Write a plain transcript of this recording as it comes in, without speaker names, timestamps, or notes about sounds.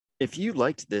If you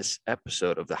liked this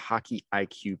episode of the Hockey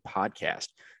IQ podcast,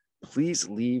 please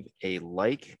leave a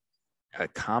like, a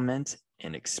comment,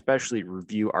 and especially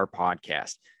review our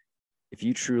podcast. If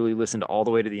you truly listened all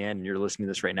the way to the end and you're listening to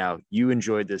this right now, you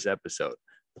enjoyed this episode.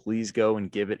 Please go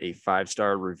and give it a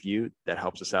 5-star review. That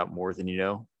helps us out more than you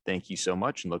know. Thank you so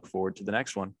much and look forward to the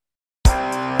next one.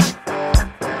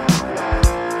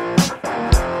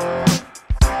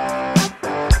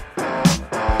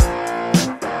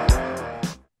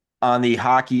 On the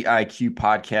Hockey IQ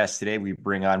podcast today, we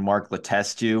bring on Mark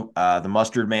Letestu, the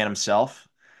mustard man himself.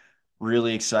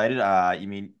 Really excited.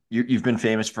 You've been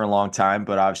famous for a long time,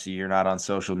 but obviously you're not on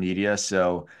social media.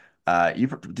 So,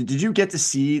 did you get to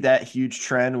see that huge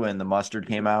trend when the mustard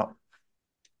came out?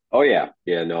 Oh yeah.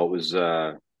 Yeah, no, it was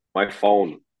my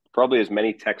phone. Probably as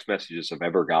many text messages I've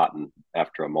ever gotten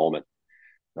after a moment.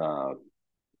 Uh,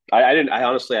 I didn't I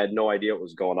honestly had no idea what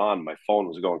was going on. My phone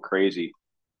was going crazy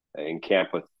in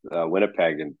camp with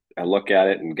Winnipeg, and I look at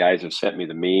it and guys have sent me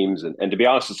the memes, and to be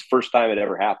honest, it's the first time it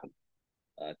ever happened.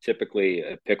 Typically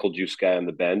a pickle juice guy on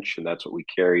the bench, and that's what we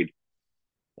carried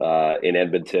in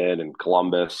Edmonton and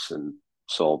Columbus, and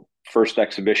so first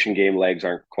exhibition game legs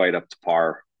aren't quite up to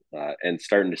par, and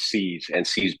starting to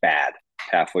seize bad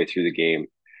halfway through the game.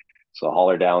 So I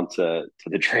holler down to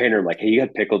the trainer. I'm like, "Hey, you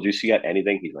got pickle juice? You got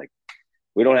anything?" He's like,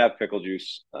 "We don't have pickle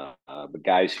juice, but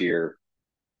guys here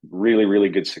really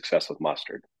good success with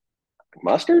mustard." Like,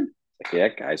 mustard? Like, yeah,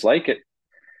 guys like it.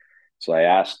 So I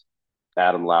asked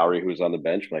Adam Lowry, who's on the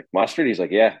bench, I'm like, mustard? He's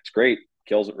like, yeah, it's great.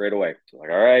 Kills it right away. So I'm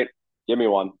like, all right, give me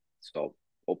one. So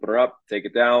open her up, take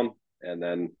it down, and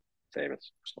then same.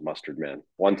 It's a mustard man.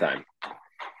 One time.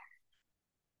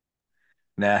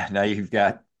 Nah, now you've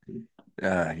got,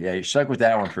 yeah, you're stuck with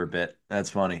that one for a bit. That's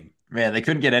funny. Man, they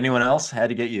couldn't get anyone else, had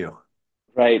to get you.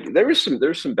 Right. There's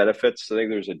some benefits. I think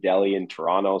there's a deli in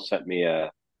Toronto sent me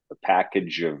a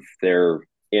package of their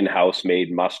in-house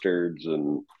made mustards,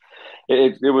 and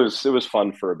it was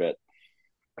fun for a bit.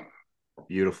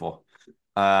 Beautiful.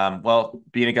 Well,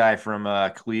 being a guy from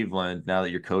Cleveland, now that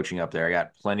you're coaching up there, I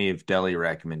got plenty of deli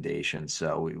recommendations.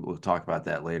 So we'll talk about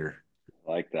that later.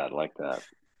 I like that. I like that.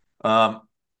 Um,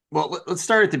 well, let's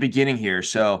start at the beginning here.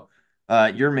 So,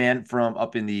 you're a man from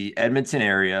up in the Edmonton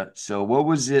area. So, what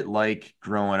was it like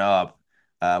growing up?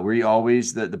 Were you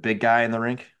always the big guy in the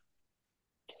rink?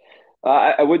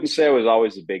 I wouldn't say I was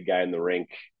always the big guy in the rink.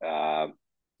 Uh,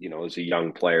 as a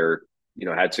young player,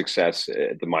 had success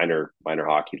at the minor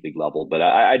hockey league level, but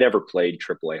I never played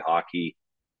AAA hockey.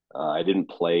 I didn't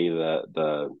play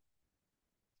the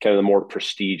kind of the more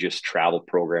prestigious travel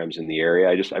programs in the area.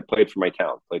 I played for my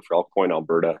town, played for Elk Point,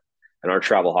 Alberta, and our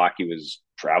travel hockey was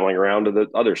traveling around to the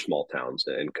other small towns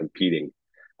and competing.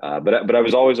 But I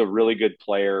was always a really good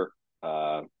player.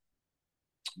 Uh,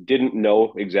 didn't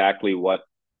know exactly what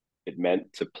it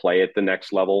meant to play at the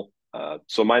next level.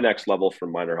 So my next level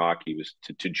from minor hockey was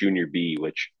to junior B,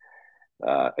 which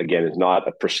again is not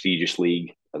a prestigious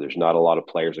league. There's not a lot of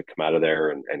players that come out of there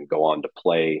and go on to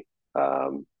play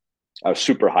a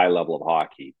super high level of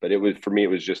hockey. But it was for me, it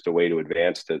was just a way to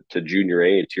advance to junior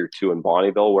A and tier two in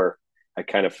Bonnyville, where I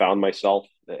kind of found myself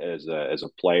as a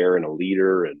player and a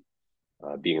leader, and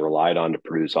being relied on to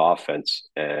produce offense.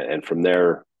 And from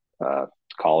there,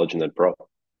 college and then pro.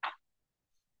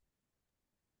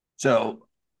 So,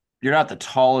 you're not the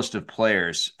tallest of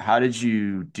players. How did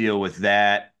you deal with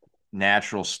that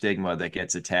natural stigma that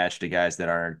gets attached to guys that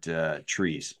aren't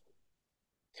trees?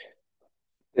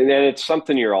 And then it's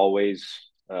something you're always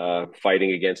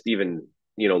fighting against, even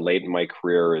late in my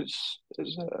career as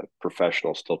a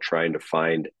professional, still trying to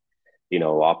find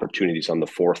opportunities on the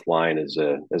fourth line as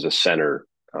a center.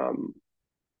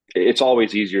 It's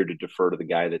always easier to defer to the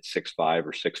guy that's 6'5"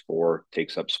 or 6'4",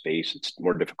 takes up space. It's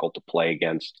more difficult to play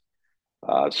against.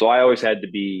 So I had to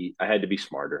be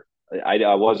smarter.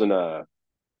 I wasn't a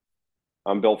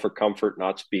I'm built for comfort,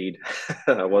 not speed.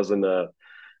 I wasn't a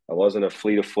I wasn't a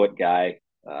fleet of foot guy,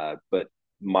 but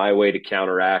my way to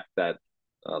counteract that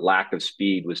lack of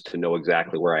speed was to know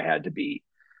exactly where I had to be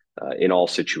in all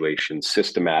situations,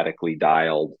 systematically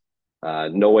dialed.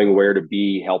 Knowing where to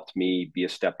be helped me be a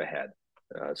step ahead.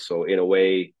 So in a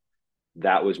way,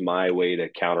 that was my way to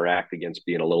counteract against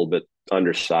being a little bit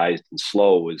undersized and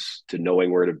slow, was to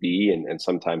knowing where to be, and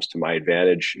sometimes to my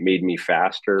advantage, made me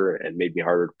faster and made me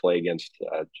harder to play against,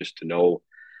 just to know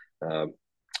uh,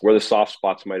 where the soft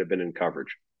spots might have been in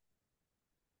coverage.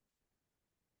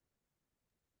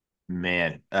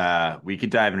 Man, we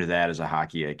could dive into that as a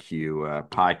hockey IQ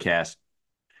podcast.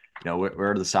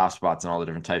 Where are the soft spots and all the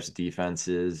different types of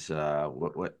defenses? I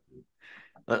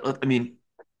mean,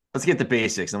 let's get the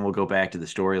basics and we'll go back to the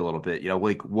story a little bit.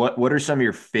 Like what are some of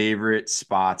your favorite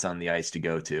spots on the ice to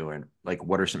go to? And like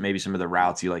what are some of the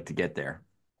routes you like to get there?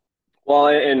 Well,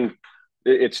 and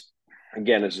it's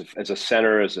again as a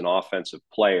center, as an offensive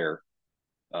player,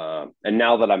 and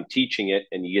now that I'm teaching it,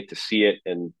 and you get to see it,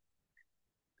 and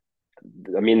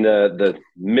I mean the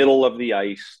middle of the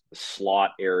ice, the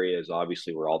slot area is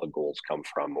obviously where all the goals come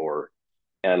from, or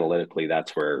analytically,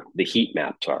 that's where the heat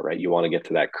maps are. Right, you want to get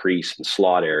to that crease and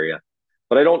slot area,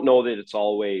 but I don't know that it's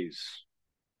always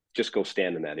just go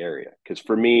stand in that area because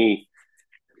for me,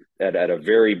 at a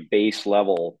very base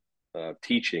level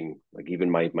teaching, like even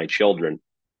my children,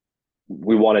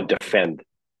 we want to defend,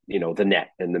 the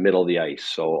net in the middle of the ice.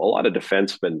 So a lot of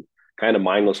defensemen kind of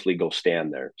mindlessly go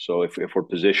stand there. So if we're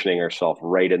positioning ourselves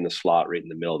right in the slot, right in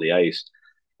the middle of the ice,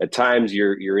 at times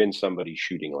you're in somebody's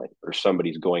shooting lane or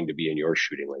somebody's going to be in your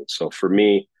shooting lane. So for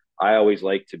me, I always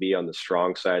like to be on the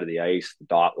strong side of the ice, the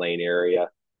dot lane area,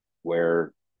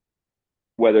 where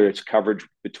whether it's coverage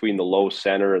between the low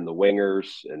center and the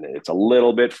wingers, and it's a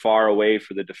little bit far away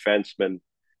for the defenseman.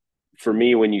 For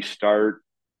me, when you start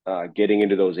getting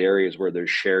into those areas where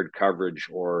there's shared coverage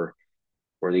or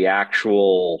the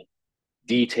actual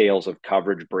details of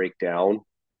coverage break down,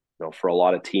 for a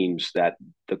lot of teams, that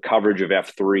the coverage of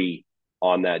F3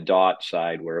 on that dot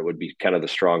side, where it would be kind of the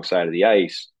strong side of the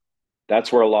ice,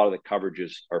 that's where a lot of the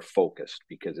coverages are focused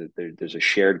because there's a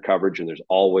shared coverage and there's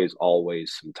always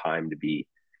some time to be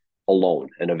alone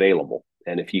and available.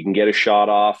 And if you can get a shot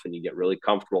off and you get really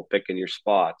comfortable picking your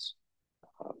spots,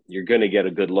 you're going to get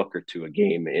a good look or two a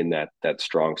game in that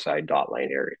strong side dot line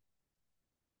area.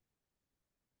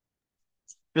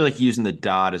 I feel like using the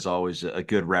dot is always a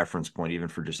good reference point, even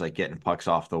for just like getting pucks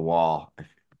off the wall.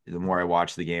 The more I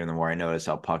watch the game, the more I notice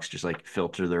how pucks just like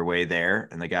filter their way there,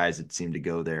 and the guys that seem to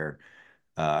go there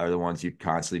are the ones you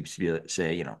constantly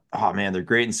say, oh man, they're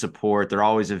great in support. They're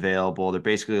always available. They're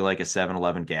basically like a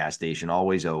 7-Eleven gas station,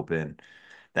 always open,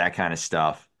 that kind of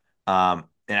stuff. And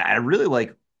I really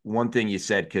like one thing you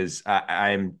said because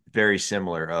I'm very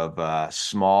similar of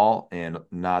small and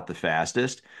not the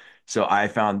fastest. So I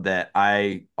found that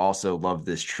I also love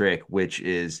this trick, which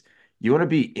is you want to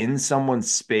be in someone's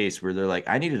space where they're like,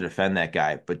 I need to defend that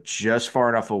guy, but just far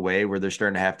enough away where they're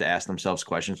starting to have to ask themselves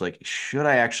questions like, should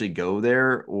I actually go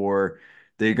there? Or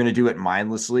they're going to do it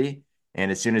mindlessly. And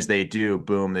as soon as they do,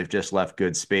 boom, they've just left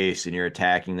good space and you're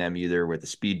attacking them either with a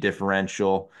speed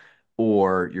differential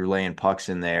or you're laying pucks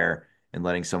in there and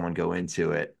letting someone go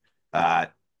into it. Uh,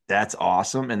 that's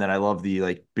awesome. And then I love the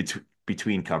like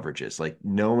between coverages, like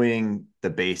knowing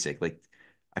the basic. Like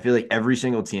I feel like every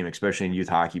single team, especially in youth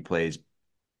hockey, plays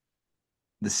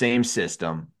the same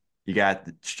system. You got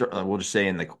we'll just say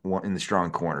in the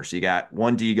strong corner. So you got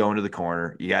one D going to the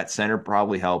corner. You got center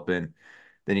probably helping.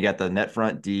 Then you got the net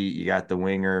front D. You got the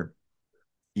winger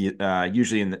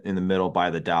usually in the middle by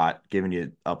the dot, giving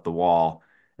you up the wall,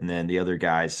 and then the other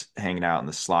guys hanging out in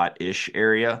the slot-ish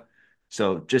area.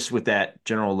 So just with that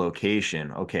general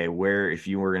location, okay, where if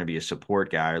you were going to be a support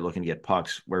guy or looking to get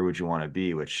pucks, where would you want to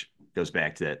be? Which goes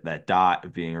back to that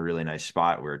dot being a really nice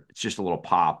spot where it's just a little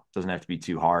pop, doesn't have to be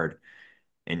too hard,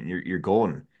 and you're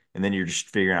golden. And then you're just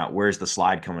figuring out where's the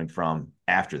slide coming from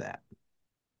after that.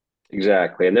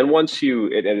 Exactly. And then once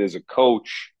and as a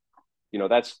coach,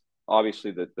 that's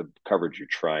obviously the coverage you're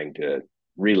trying to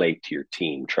relate to your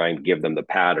team, trying to give them the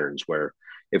patterns where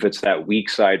if it's that weak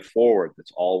side forward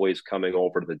that's always coming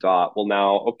over to the dot, well,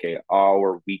 now, okay,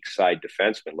 our weak side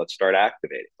defenseman, let's start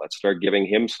activating. Let's start giving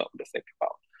him something to think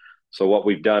about. So what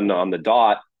we've done on the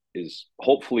dot is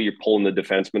hopefully you're pulling the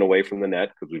defenseman away from the net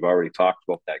because we've already talked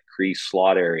about that crease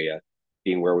slot area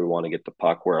being where we want to get the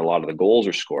puck, where a lot of the goals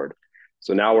are scored.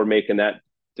 So now we're making that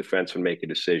defenseman make a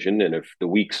decision. And if the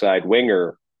weak side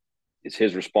winger is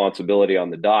his responsibility on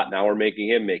the dot, now we're making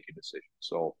him make a decision.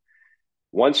 So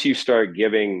once you start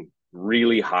giving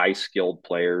really high skilled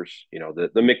players, the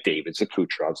McDavids, the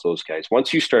Kucherovs, those guys,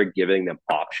 once you start giving them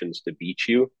options to beat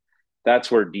you, that's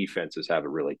where defenses have a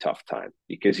really tough time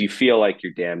because you feel like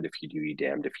you're damned if you do, you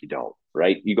damned if you don't,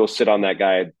 right? You go sit on that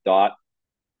guy at dot.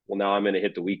 Well, now I'm going to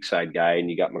hit the weak side guy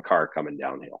and you got McCarr coming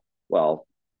downhill. Well,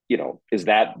 is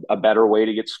that a better way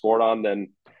to get scored on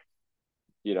than,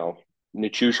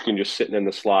 Nichushkin just sitting in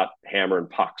the slot hammering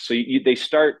pucks? So they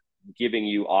start giving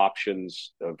you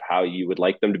options of how you would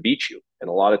like them to beat you. And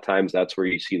a lot of times that's where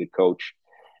you see the coach,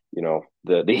 the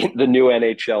new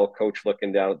NHL coach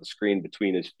looking down at the screen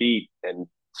between his feet. And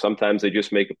sometimes they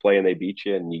just make a play and they beat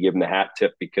you and you give them the hat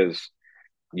tip because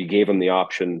you gave them the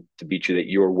option to beat you that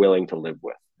you were willing to live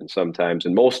with. And sometimes,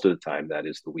 and most of the time, that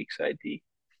is the weak side D.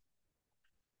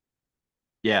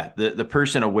 Yeah, the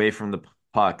person away from the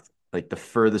puck like the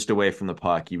furthest away from the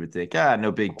puck, you would think,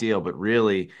 no big deal. But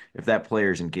really, if that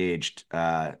player's engaged,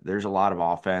 there's a lot of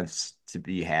offense to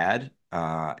be had.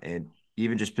 And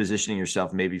even just positioning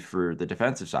yourself maybe for the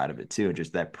defensive side of it too, and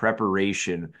just that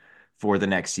preparation for the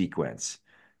next sequence,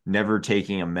 never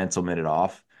taking a mental minute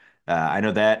off. I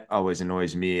know that always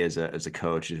annoys me as a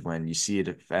coach is when you see a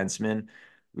defenseman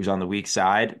who's on the weak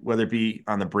side, whether it be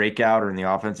on the breakout or in the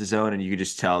offensive zone, and you can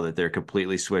just tell that they're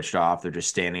completely switched off. They're just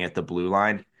standing at the blue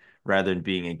line rather than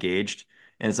being engaged.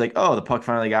 And it's like, oh, the puck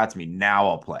finally got to me. Now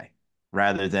I'll play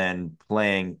rather than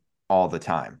playing all the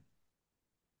time.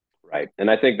 Right. And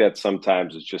I think that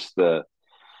sometimes it's just the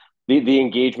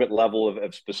engagement level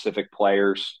of specific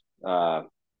players,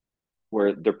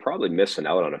 where they're probably missing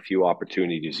out on a few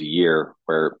opportunities a year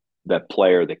where that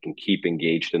player that can keep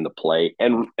engaged in the play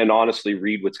and honestly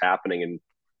read what's happening in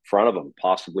front of them,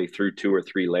 possibly through two or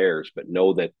three layers, but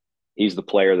know that he's the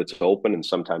player that's open, and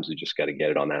sometimes we just got to get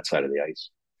it on that side of the ice.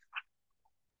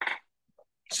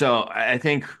 So I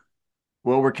think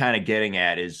what we're kind of getting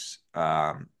at is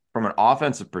from an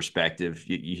offensive perspective,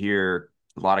 you hear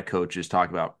a lot of coaches talk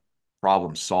about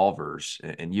problem solvers,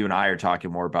 and you and I are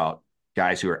talking more about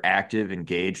guys who are active,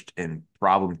 engaged, and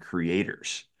problem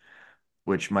creators,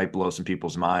 which might blow some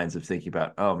people's minds of thinking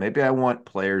about, oh, maybe I want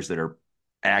players that are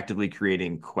actively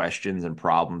creating questions and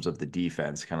problems of the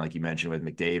defense, kind of like you mentioned with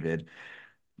McDavid.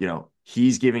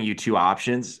 He's giving you two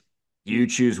options. You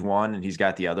choose one and he's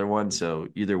got the other one. So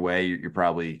either way, you're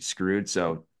probably screwed.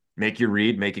 So make your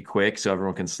read, make it quick so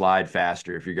everyone can slide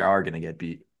faster if you are going to get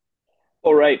beat.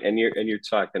 Oh, right, and you're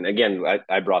talking again.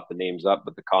 I brought the names up,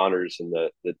 but the Connors and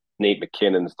the Nate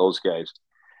McKinnons, those guys,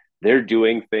 they're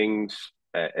doing things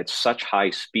at such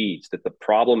high speeds that the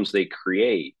problems they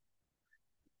create,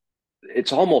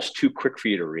 it's almost too quick for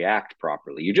you to react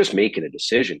properly. You're just making a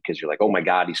decision because you're like, oh my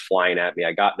God, he's flying at me.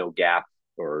 I got no gap,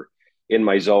 or in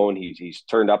my zone, he's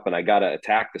turned up and I gotta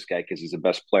attack this guy because he's the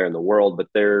best player in the world. But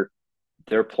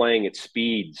they're playing at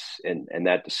speeds and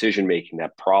that decision making,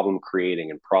 that problem creating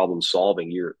and problem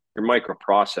solving. Your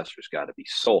microprocessor's got to be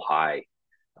so high,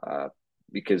 uh,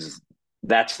 because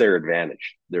that's their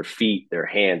advantage. Their feet, their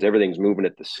hands, everything's moving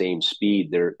at the same speed.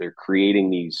 They're creating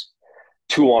these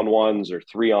 2-on-1s or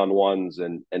 3-on-1s,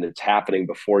 and it's happening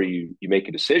before you make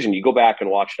a decision. You go back and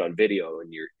watch it on video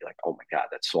and you're like, oh my God,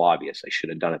 that's so obvious. I should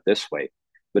have done it this way.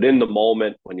 But in the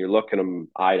moment when you're looking him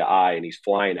eye to eye and he's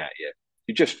flying at you,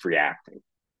 you're just reacting.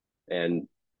 And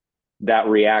that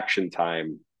reaction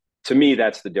time, to me,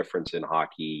 that's the difference in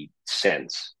hockey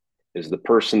sense, is the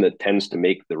person that tends to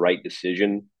make the right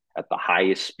decision at the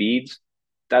highest speeds.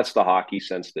 That's the hockey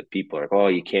sense that people are like, oh,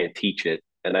 you can't teach it.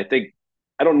 And I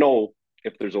don't know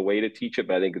if there's a way to teach it,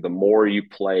 but I think the more you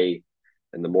play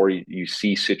and the more you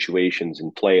see situations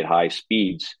and play at high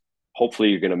speeds, hopefully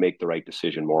you're going to make the right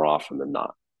decision more often than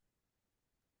not.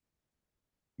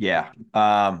 Yeah.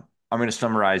 I'm going to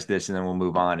summarize this and then we'll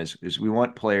move on. Is we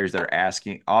want players that are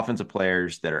asking offensive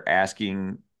players that are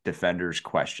asking defenders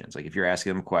questions. Like if you're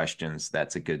asking them questions,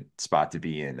 that's a good spot to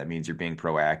be in. That means you're being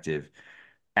proactive,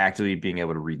 actively being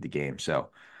able to read the game.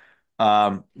 So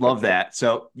love that.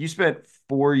 So you spent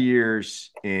 4 years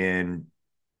in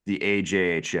the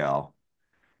AJHL,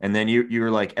 and then you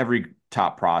were like every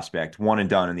top prospect, one and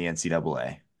done in the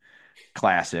NCAA.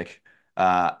 Classic.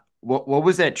 Uh, what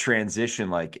was that transition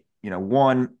like?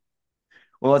 One.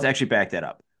 Well, let's actually back that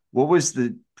up. What was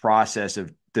the process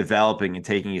of developing and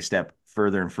taking a step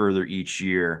further and further each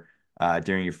year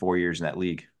during your 4 years in that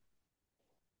league?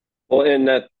 Well, and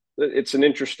that it's an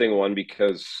interesting one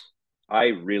because I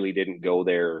really didn't go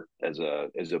there as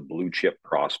a blue chip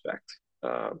prospect.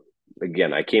 Uh,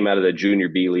 Again, I came out of the junior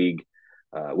B league,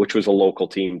 which was a local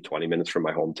team, 20 minutes from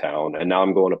my hometown, and now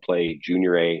I'm going to play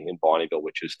junior A in Bonnyville,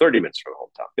 which is 30 minutes from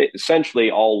hometown.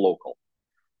 Essentially, all local.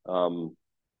 Um,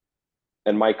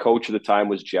 and my coach at the time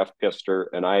was Jeff Pister,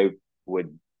 and I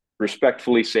would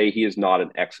respectfully say he is not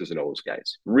an X's and O's guy.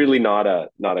 Really not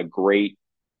a great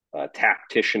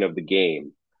tactician of the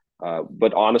game.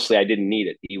 But honestly, I didn't need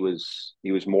it. He was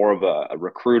more of a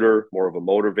recruiter, more of a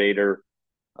motivator,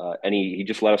 and he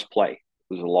just let us play.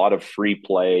 There was a lot of free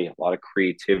play, a lot of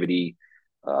creativity,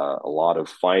 a lot of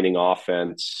finding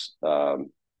offense, a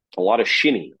lot of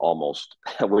shinny almost,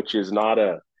 which is not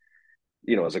a,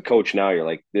 as a coach now, you're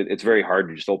like, it's very hard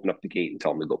to just open up the gate and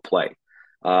tell them to go play.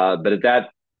 But at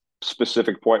that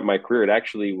specific point in my career, it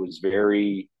actually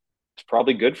it's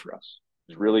probably good for us.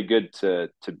 It's really good to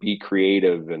be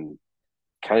creative and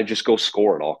kind of just go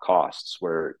score at all costs,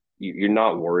 where you're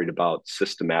not worried about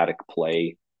systematic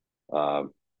play.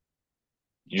 Um,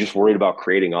 you're just worried about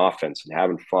creating offense and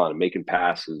having fun and making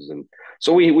passes. And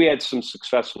so we had some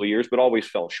successful years, but always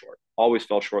fell short. always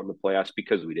fell short in the playoffs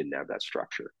because we didn't have that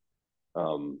structure.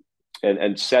 Um,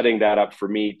 and setting that up for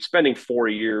me, spending 4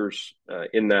 years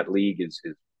in that league is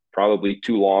probably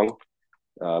too long.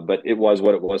 But it was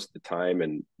what it was at the time.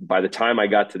 And by the time I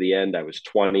got to the end, I was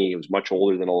 20. I was much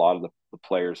older than a lot of the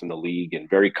players in the league and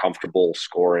very comfortable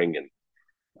scoring.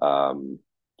 And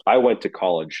I went to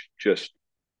college just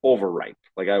overripe.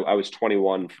 Like I was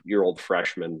 21-year-old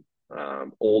freshman,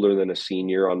 older than a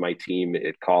senior on my team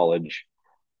at college.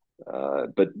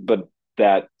 But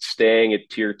that staying at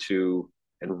tier two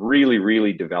and really,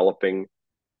 really developing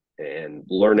and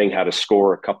learning how to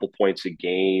score a couple points a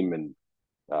game.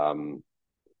 And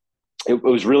it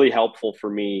was really helpful for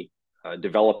me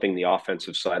developing the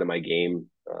offensive side of my game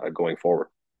going forward.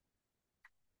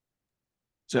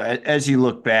 So as you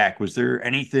look back, was there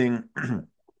anything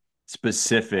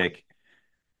specific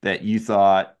that you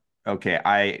thought, okay,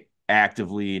 I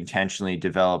actively, intentionally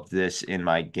developed this in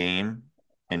my game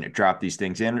and dropped these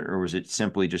things in, or was it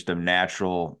simply just a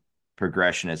natural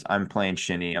progression as I'm playing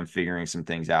shinny, I'm figuring some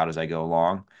things out as I go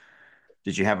along?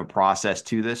 Did you have a process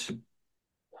to this?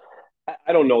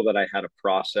 I don't know that I had a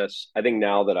process. I think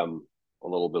now that I'm a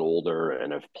little bit older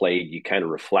and I've played, you kind of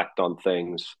reflect on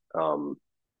things.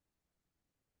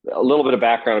 A little bit of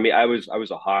background on me. I was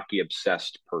a hockey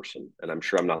obsessed person, and I'm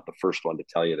sure I'm not the first one to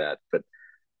tell you that. But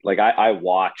like I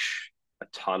watch a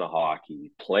ton of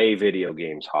hockey, play video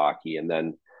games hockey, and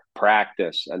then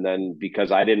practice. And then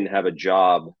because I didn't have a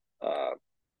job, uh,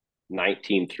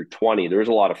 19 through 20, there was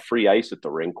a lot of free ice at the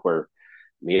rink where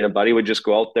me and a buddy would just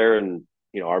go out there and,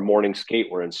 our morning skate,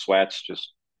 we're in sweats,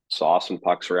 just saucing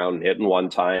pucks around and hitting one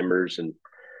timers and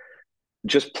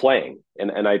just playing.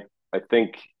 And I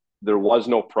think there was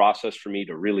no process for me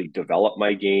to really develop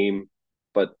my game,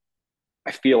 but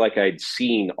I feel like I'd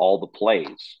seen all the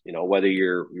plays, whether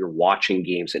you're watching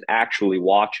games and actually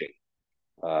watching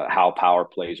how power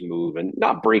plays move and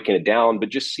not breaking it down, but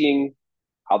just seeing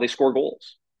how they score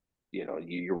goals.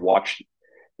 You're watching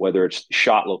whether it's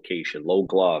shot location, low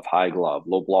glove, high glove,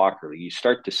 low blocker. You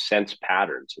start to sense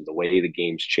patterns in the way the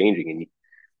game's changing. And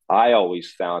I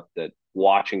always found that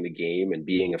watching the game and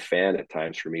being a fan at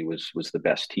times for me was the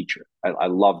best teacher. I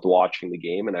loved watching the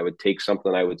game, and I would take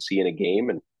something I would see in a game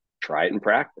and try it in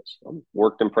practice. I'm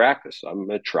worked in practice. I'm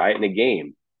going to try it in a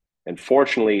game. And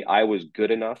fortunately, I was good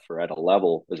enough or at a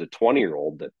level as a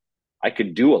 20-year-old that I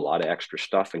could do a lot of extra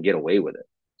stuff and get away with it.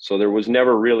 So there was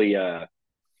never really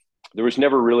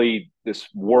this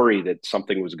worry that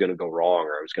something was going to go wrong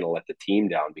or I was going to let the team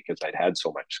down because I'd had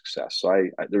so much success. So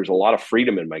there was a lot of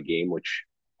freedom in my game, which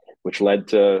led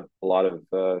to a lot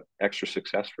of extra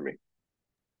success for me.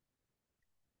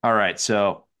 All right.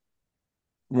 So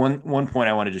one point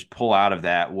I want to just pull out of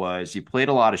that was you played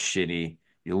a lot of shitty.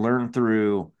 You learned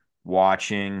through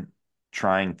watching,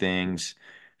 trying things,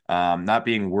 not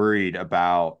being worried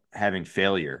about having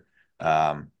failure.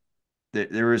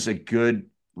 There was a good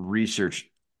research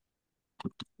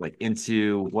like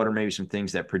into what are maybe some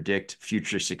things that predict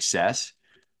future success.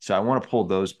 So I want to pull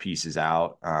those pieces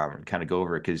out and kind of go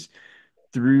over it because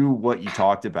through what you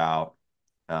talked about,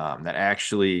 that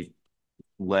actually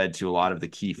led to a lot of the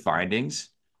key findings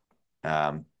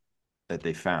um, that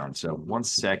they found. So one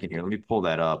second here, let me pull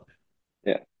that up.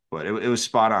 Yeah. But it was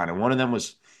spot on, and one of them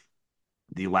was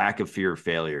the lack of fear of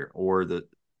failure, or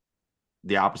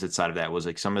the opposite side of that was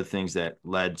like some of the things that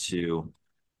led to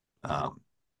um,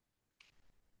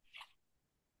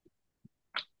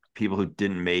 people who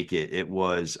didn't make it. It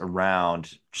was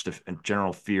around just a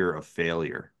general fear of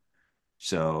failure.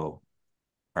 So,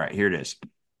 all right, here it is.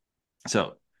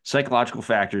 So, psychological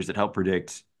factors that help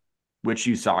predict which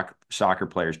youth soccer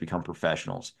players become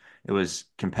professionals. It was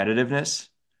competitiveness,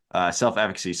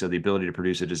 self-efficacy, so the ability to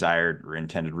produce a desired or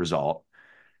intended result,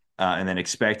 and then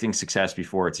expecting success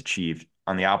before it's achieved.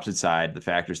 On the opposite side, the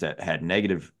factors that had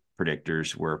negative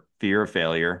predictors were fear of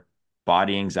failure,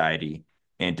 body anxiety,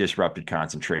 and disrupted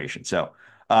concentration. So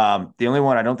the only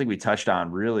one I don't think we touched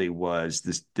on really was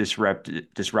this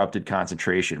disrupted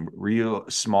concentration. Were you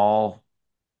a small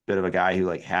bit of a guy who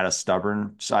like had a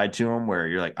stubborn side to him where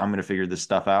you're like, I'm going to figure this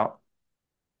stuff out?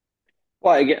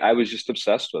 Well, I was just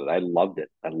obsessed with it. I loved it.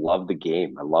 I loved the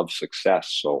game. I loved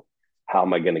success. So how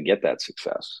am I going to get that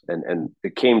success? And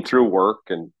it came through work.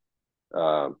 And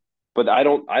but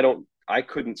I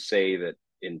couldn't say that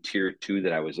in tier two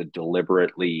that I was a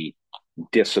deliberately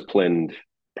disciplined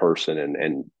person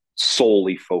and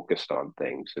solely focused on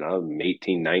things. I'm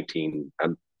 18, 19.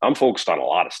 I'm focused on a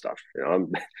lot of stuff.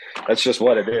 That's just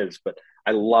what it is. But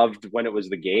I loved when it was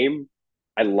the game.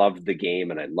 I loved the game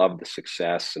and I loved the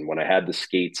success. And when I had the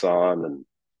skates on, and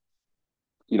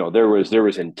there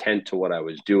was intent to what I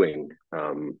was doing.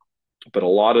 But a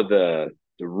lot of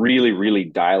the really, really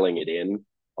dialing it in,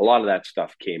 a lot of that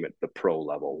stuff came at the pro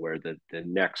level, where the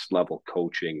next level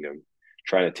coaching and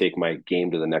trying to take my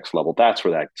game to the next level. That's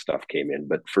where that stuff came in.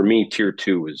 But for me, tier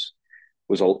two was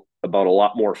about a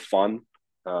lot more fun.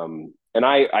 And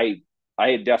I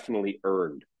had definitely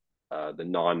earned the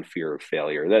non-fear of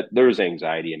failure. That there's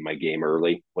anxiety in my game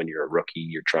early. When you're a rookie,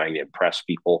 you're trying to impress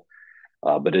people.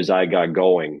 But as I got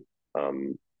going,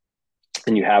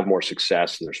 and you have more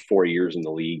success, and there's 4 years in the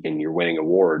league, and you're winning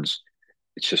awards,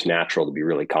 it's just natural to be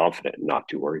really confident and not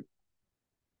too worried.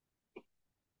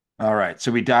 All right.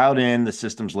 So we dialed in the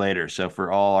systems later. So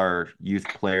for all our youth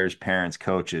players, parents,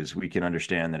 coaches, we can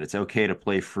understand that it's okay to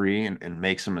play free and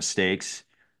make some mistakes.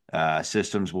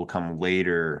 Systems will come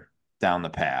later down the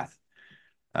path.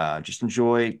 Just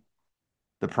enjoy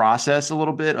the process a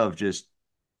little bit of just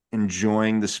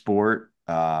enjoying the sport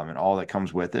and all that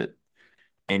comes with it.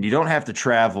 And you don't have to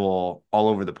travel all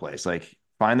over the place. Like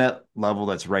find that level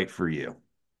that's right for you.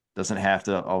 Doesn't have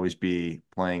to always be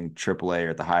playing AAA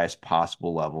or at the highest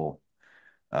possible level.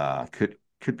 Could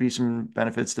be some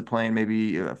benefits to playing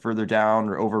maybe further down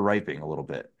or overriping a little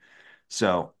bit.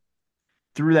 So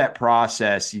through that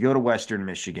process, you go to Western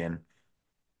Michigan.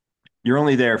 You're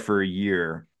only there for a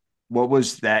year. What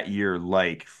was that year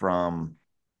like from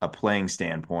a playing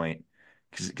standpoint?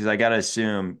 Because I got to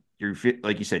assume you're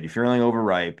like you said, you're feeling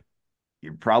overripe.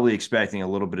 You're probably expecting a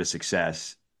little bit of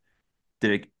success.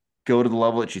 Did it go to the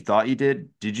level that you thought you did?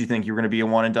 Did you think you were going to be a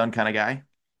one and done kind of guy?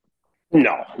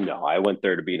 No, no, I went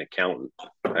there to be an accountant.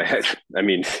 I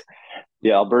mean,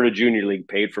 the Alberta Junior League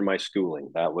paid for my schooling.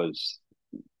 That was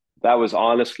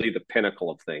honestly the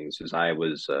pinnacle of things. Is I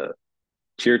was a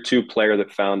tier two player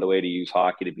that found a way to use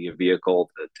hockey to be a vehicle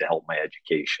to help my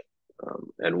education.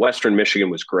 And Western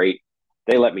Michigan was great.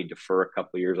 They let me defer a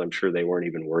couple of years. I'm sure they weren't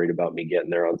even worried about me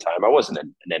getting there on time. I wasn't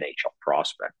an NHL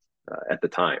prospect at the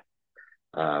time.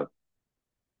 Uh,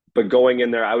 but going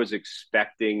in there, I was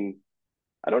expecting,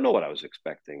 I don't know what I was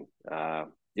expecting.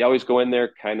 You always go in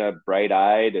there kind of bright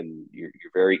eyed, and you're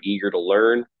very eager to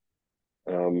learn.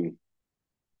 Um,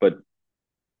 but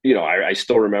I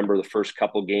still remember the first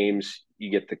couple games.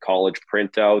 You get the college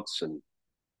printouts, and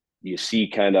you see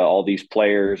kind of all these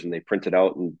players, and they print it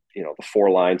out, and the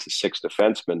four lines, the six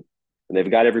defensemen, and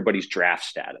they've got everybody's draft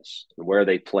status and where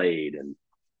they played. And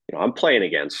I'm playing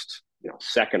against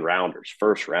second rounders,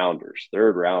 first rounders,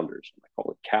 third rounders. I'm like,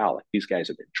 holy cow, like these guys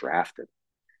have been drafted.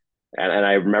 And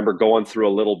I remember going through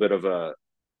a little bit of a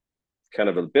kind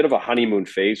of a bit of a honeymoon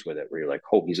phase with it, where you're like,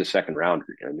 oh, he's a second rounder.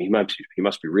 I mean, he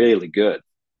must be really good.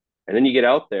 And then you get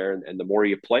out there, and the more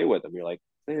you play with them, you're like,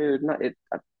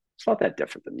 it's not that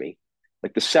different than me.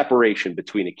 Like the separation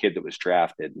between a kid that was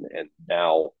drafted and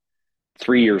now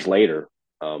 3 years later,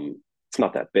 it's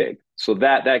not that big. So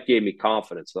that gave me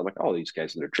confidence. I'm like, oh, these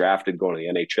guys that are drafted going to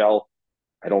the NHL,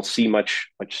 I don't see much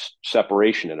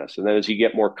separation in us. And then as you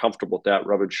get more comfortable with that,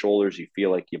 rubbing shoulders, you feel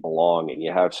like you belong and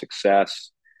you have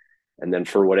success. And then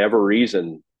for whatever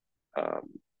reason, um,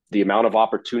 the amount of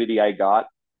opportunity I got,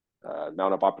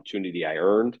 amount of opportunity I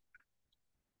earned,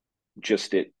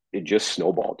 it just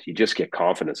snowballed. You just get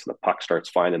confidence, and the puck starts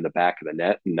finding the back of the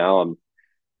net. And now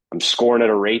I'm scoring at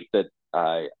a rate that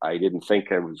I didn't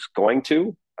think I was going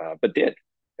to, but did,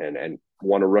 and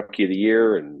won a Rookie of the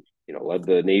Year, and led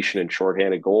the nation in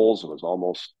shorthanded goals. It was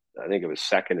almost, I think it was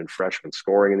second in freshman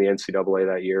scoring in the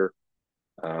NCAA that year.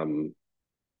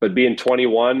 But being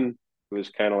 21, it was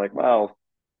kind of like, well,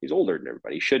 he's older than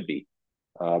everybody. He should be.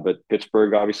 But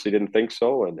Pittsburgh obviously didn't think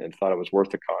so, and thought it was worth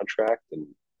the contract. And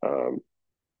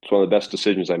it's one of the best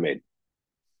decisions I made.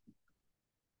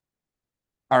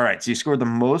 All right. So you scored the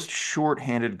most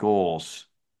shorthanded goals.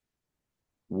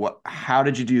 How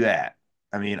did you do that?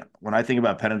 I mean, when I think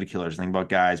about penalty killers, I think about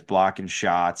guys blocking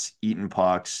shots, eating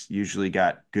pucks, usually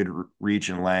got good reach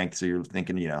and length. So you're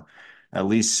thinking, at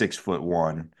least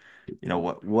 6'1".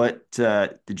 What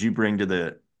did you bring to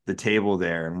the table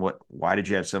there, and why did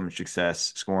you have so much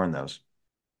success scoring those?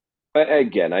 But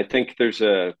again, I think there's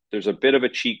a bit of a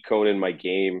cheat code in my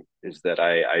game, is that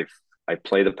I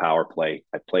play the power play,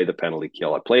 I play the penalty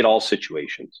kill, I played all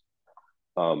situations.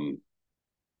 Um,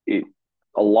 it,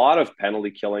 a lot of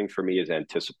penalty killing for me is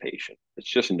anticipation. It's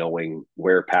just knowing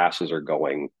where passes are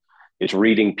going. It's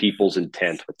reading people's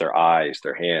intent with their eyes,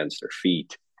 their hands, their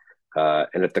feet.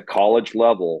 And at the college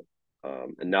level,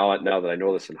 and now that I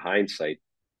know this in hindsight,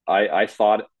 I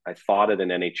thought at an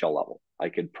NHL level. I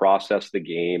could process the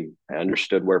game. I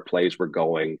understood where plays were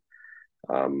going.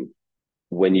 Um,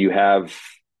 when you have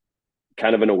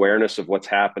kind of an awareness of what's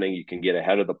happening, you can get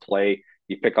ahead of the play.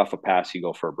 You pick off a pass, you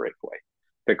go for a breakaway.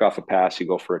 Pick off a pass, you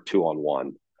go for a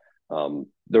 2-on-1.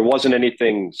 There wasn't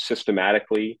anything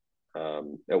systematically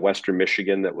at Western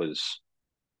Michigan that was,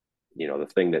 the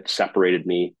thing that separated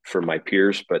me from my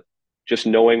peers. But just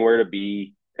knowing where to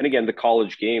be, and again, the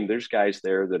college game, there's guys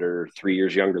there that are 3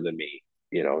 years younger than me.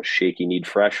 Shaky need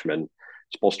freshman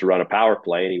supposed to run a power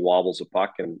play and he wobbles a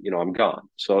puck and I'm gone.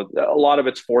 So a lot of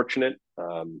it's fortunate,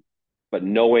 but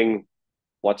knowing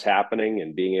what's happening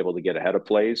and being able to get ahead of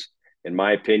plays, in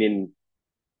my opinion,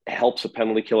 helps a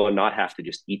penalty killer not have to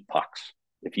just eat pucks.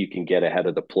 If you can get ahead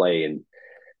of the play and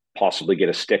possibly get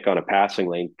a stick on a passing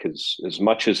lane, because as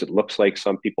much as it looks like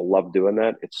some people love doing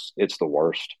that, it's the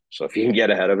worst. So if you can get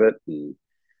ahead of it and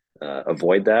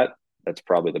avoid that, that's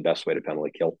probably the best way to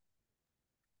penalty kill.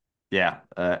 Yeah,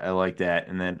 I like that.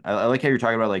 And then I like how you're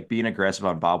talking about like being aggressive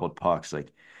on bobbled pucks.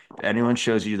 Like if anyone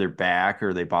shows you their back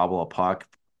or they bobble a puck,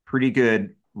 pretty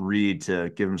good read to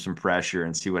give them some pressure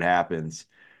and see what happens.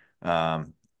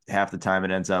 Um, Half the time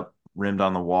it ends up rimmed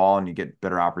on the wall and you get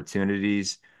better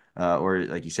opportunities. Or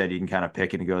like you said, you can kind of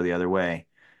pick it and go the other way.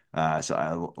 So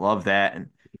I love that.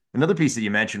 And another piece that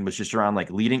you mentioned was just around like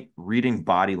reading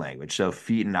body language. So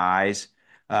feet and eyes.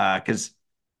 Because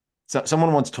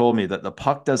someone once told me that the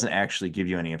puck doesn't actually give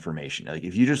you any information. Like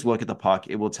if you just look at the puck,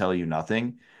 it will tell you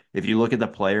nothing. If you look at the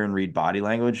player and read body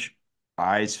language,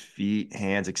 eyes, feet,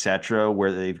 hands, etc.,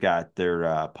 where they've got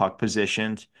their puck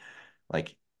positioned,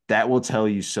 like that will tell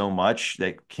you so much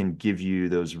that can give you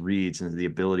those reads and the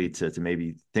ability to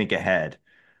maybe think ahead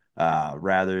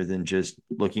rather than just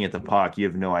looking at the puck. You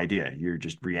have no idea. You're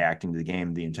just reacting to the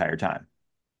game the entire time.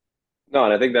 No,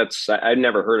 and I think I'd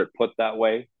never heard it put that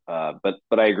way, but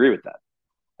I agree with that.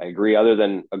 I agree. Other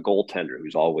than a goaltender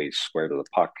who's always square to the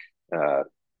puck, uh,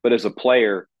 but as a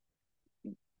player,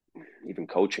 even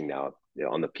coaching now,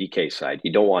 on the PK side,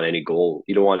 you don't want any goal.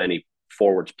 You don't want any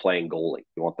forwards playing goalie.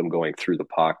 You want them going through the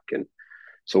puck, and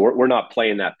so we're not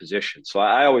playing that position. So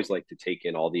I always like to take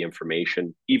in all the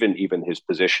information, even his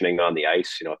positioning on the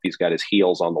ice. If he's got his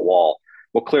heels on the wall,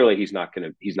 well, clearly he's not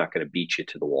gonna beat you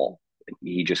to the wall.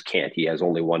 He just can't. He has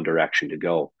only one direction to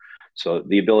go. So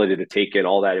the ability to take in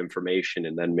all that information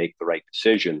and then make the right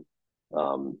decision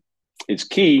um, is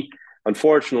key.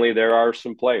 Unfortunately, there are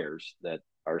some players that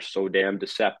are so damn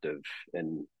deceptive,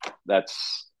 and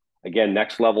that's again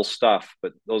next level stuff.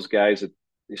 But those guys,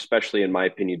 especially in my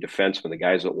opinion, defensemen, the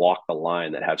guys that walk the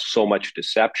line that have so much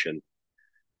deception,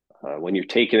 when you're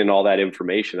taking in all that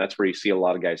information, that's where you see a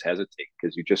lot of guys hesitate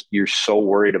because you're so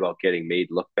worried about getting made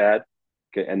look bad,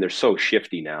 and they're so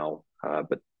shifty now.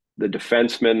 But the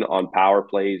defensemen on power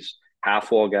plays,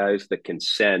 half wall guys that can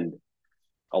send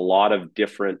a lot of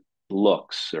different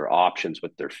looks or options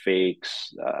with their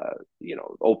fakes,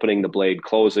 opening the blade,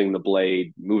 closing the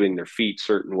blade, moving their feet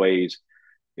certain ways.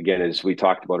 Again, as we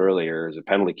talked about earlier, as a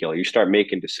penalty killer, you start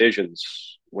making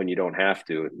decisions when you don't have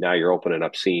to. Now you're opening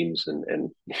up seams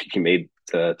and you made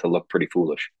to look pretty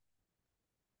foolish.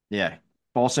 Yeah,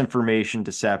 false information,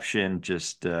 deception,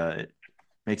 just it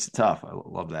makes it tough. I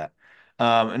love that.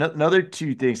 Another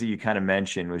two things that you kind of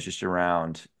mentioned was just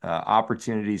around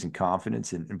opportunities and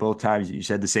confidence. And both times you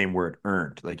said the same word,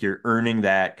 earned. Like you're earning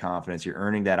that confidence, you're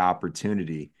earning that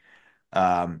opportunity.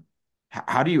 Um,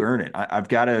 how do you earn it? I've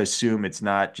got to assume it's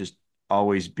not just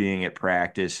always being at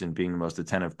practice and being the most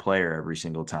attentive player every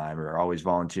single time, or always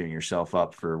volunteering yourself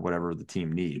up for whatever the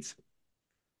team needs.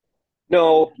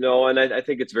 No, no, and I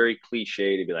think it's very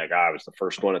cliche to be like, I was the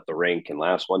first one at the rink and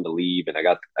last one to leave, and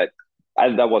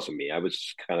that wasn't me. I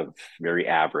was kind of very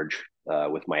average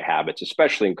with my habits,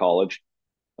 especially in college.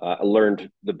 I learned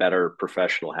the better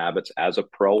professional habits as a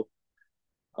pro.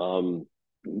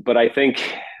 But I think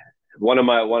one of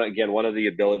the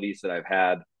abilities that I've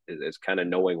had is kind of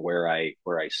knowing where I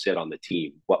sit on the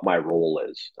team, what my role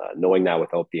is, knowing that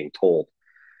without being told.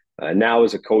 Now,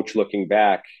 as a coach, looking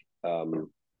back,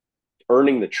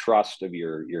 earning the trust of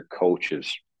your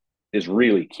coaches is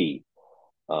really key.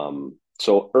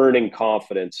 So earning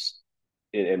confidence,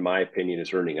 in my opinion,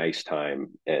 is earning ice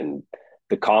time, and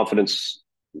the confidence.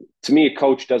 To me, a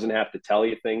coach doesn't have to tell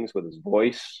you things with his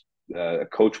voice. A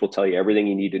coach will tell you everything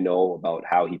you need to know about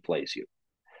how he plays you.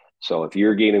 So if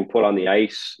you're getting put on the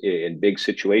ice in big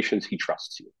situations, he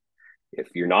trusts you. If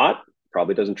you're not,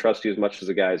 probably doesn't trust you as much as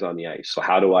the guys on the ice. So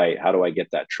how do I get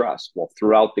that trust? Well,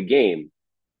 throughout the game,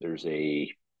 there's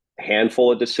a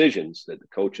handful of decisions that the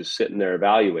coach is sitting there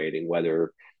evaluating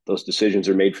whether those decisions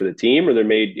are made for the team or they're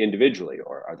made individually,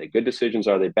 or are they good decisions?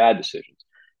 Are they bad decisions?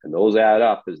 And those add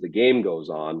up as the game goes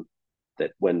on.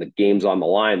 That when the game's on the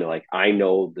line, they're like, I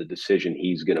know the decision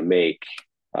he's going to make.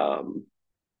 Um,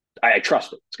 I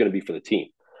trust it. It's going to be for the team.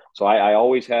 So I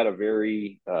always had a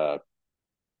very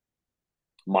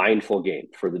mindful game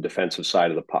for the defensive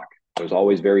side of the puck. I was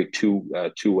always very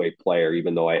two-way player,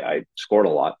 even though I scored a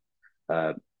lot.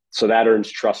 Uh, So that earns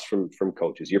trust from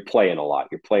coaches. You're playing a lot.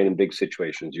 You're playing in big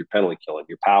situations. You're penalty killing.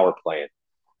 You're power playing.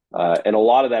 And a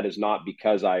lot of that is not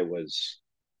because I was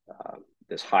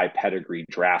this high pedigree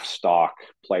draft stock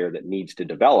player that needs to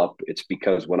develop. It's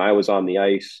because when I was on the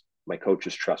ice, my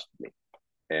coaches trusted me.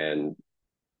 And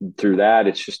through that,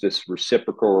 it's just this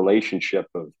reciprocal relationship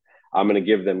of I'm going to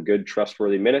give them good,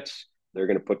 trustworthy minutes. They're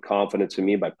going to put confidence in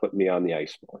me by putting me on the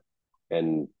ice more.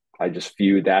 And I just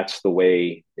view that's the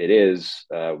way it is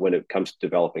when it comes to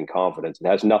developing confidence. It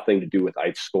has nothing to do with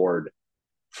I've scored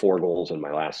 4 goals in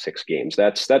my last 6 games.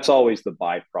 That's always the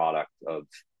byproduct of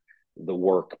the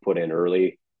work put in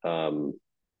early and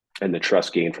the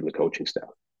trust gained from the coaching staff.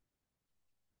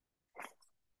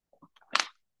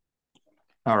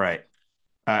 All right.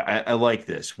 I like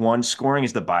this. One, scoring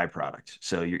is the byproduct.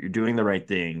 So you're doing the right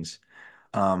things.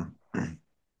 Um,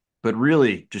 but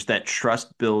really just that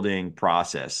trust building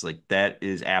process, like that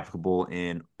is applicable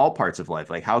in all parts of life.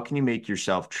 Like how can you make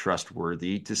yourself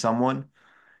trustworthy to someone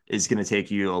is going to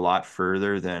take you a lot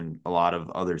further than a lot of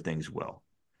other things will.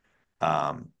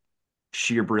 Um,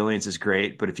 Sheer brilliance is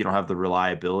great, but if you don't have the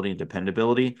reliability and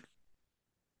dependability,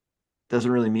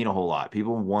 doesn't really mean a whole lot.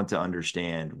 People want to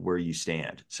understand where you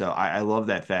stand. So I love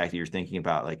that fact that you're thinking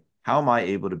about like, how am I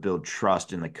able to build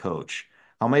trust in the coach?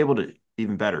 How am I able to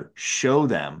even better show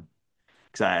them?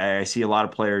 Because I see a lot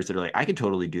of players that are like, I can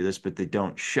totally do this, but they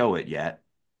don't show it yet.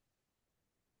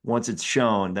 Once it's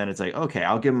shown, then it's like, okay,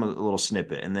 I'll give them a little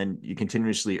snippet, and then you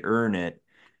continuously earn it,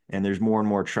 and there's more and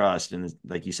more trust. And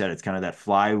like you said, it's kind of that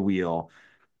flywheel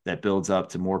that builds up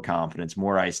to more confidence,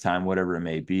 more ice time, whatever it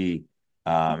may be.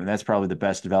 And that's probably the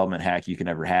best development hack you can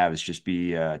ever have is just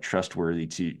be trustworthy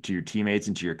to your teammates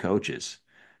and to your coaches.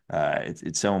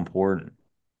 It's so important.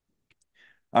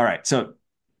 All right, so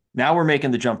now we're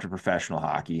making the jump to professional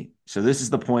hockey. So this is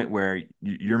the point where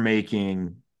you're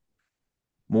making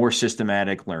more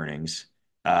systematic learnings.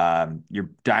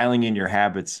 You're dialing in your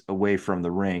habits away from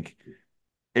the rink.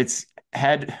 It's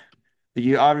had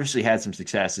you obviously had some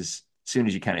successes as soon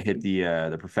as you kind of hit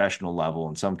the professional level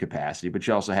in some capacity, but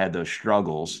you also had those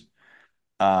struggles.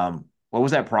 What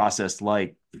was that process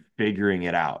like figuring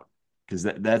it out? Because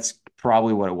that's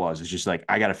probably what it was. It's just like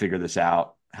I got to figure this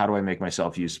out. How do I make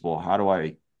myself useful? How do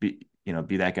I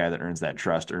be that guy that earns that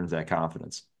trust, earns that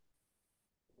confidence?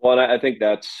 Well, and I think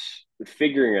that's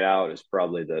figuring it out is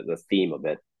probably the theme of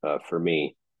it for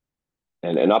me.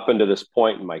 And up until this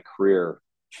point in my career,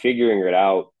 figuring it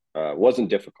out wasn't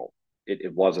difficult.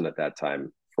 It wasn't at that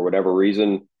time. For whatever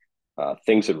reason,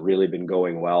 things had really been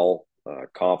going well,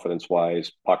 confidence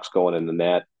wise, pucks going in the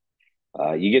net.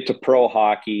 You get to pro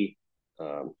hockey,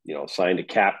 signed a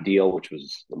cap deal, which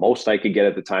was the most I could get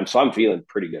at the time. So I'm feeling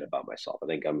pretty good about myself. I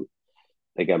think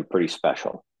I'm pretty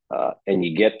special. And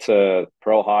you get to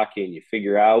pro hockey and you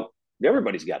figure out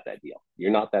everybody's got that deal.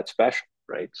 You're not that special,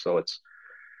 right? So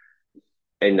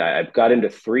and I've got into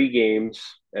 3 games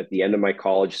at the end of my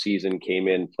college season, came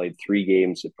in, played 3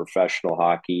 games of professional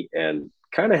hockey, and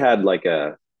kind of had like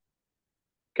a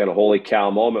kind of holy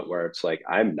cow moment where it's like,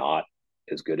 I'm not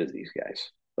as good as these guys.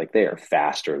 Like they are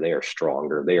faster, they are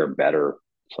stronger, they are better.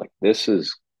 It's like, this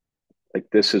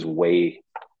is way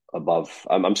above.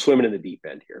 I'm swimming in the deep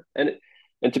end here.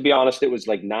 And to be honest, it was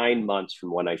like 9 months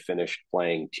from when I finished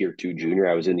playing Tier 2 junior.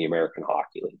 I was in the American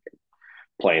Hockey League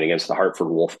playing against the Hartford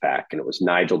Wolfpack, and it was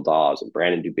Nigel Dawes and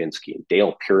Brandon Dubinsky and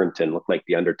Dale Purinton looked like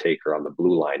the Undertaker on the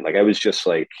blue line. Like I was just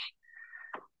like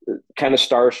kind of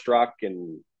starstruck,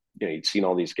 and you'd seen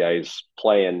all these guys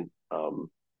playing.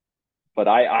 But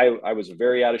I was a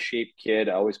very out of shape kid.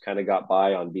 I always kind of got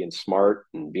by on being smart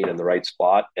and being in the right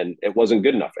spot, and it wasn't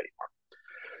good enough anymore.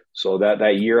 So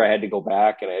that year I had to go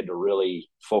back and I had to really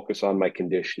focus on my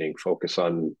conditioning, focus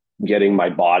on getting my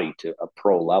body to a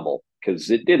pro level,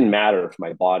 because it didn't matter if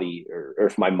my body or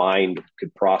if my mind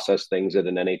could process things at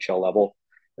an NHL level.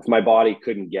 If my body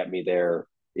couldn't get me there,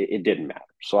 it didn't matter.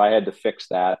 So I had to fix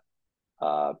that.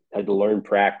 Had to learn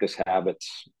practice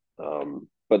habits.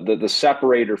 But the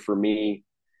separator for me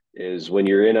is when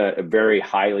you're in a very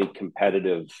highly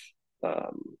competitive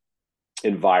um,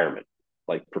 environment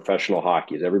like professional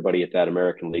hockey. Is everybody at that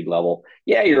American League level?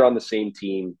 Yeah, you're on the same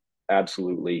team.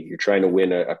 Absolutely. You're trying to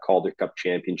win a Calder Cup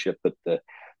championship. But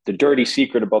the dirty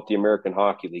secret about the American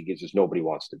Hockey League is nobody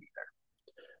wants to be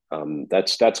there.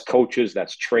 That's coaches,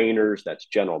 that's trainers, that's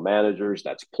general managers,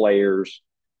 that's players.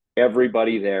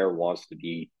 Everybody there wants to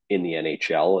be in the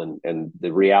NHL, and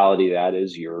the reality of that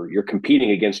is you're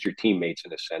competing against your teammates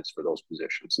in a sense for those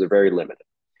positions. They're very limited.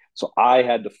 So I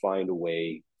had to find a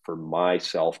way for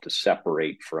myself to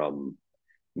separate from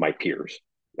my peers.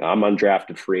 Now, I'm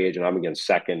undrafted free agent. I'm against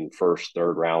second, first,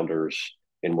 third rounders,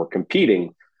 and we're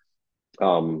competing.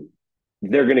 Um,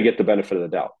 they're going to get the benefit of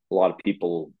the doubt. A lot of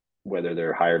people, whether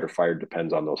they're hired or fired,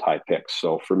 depends on those high picks.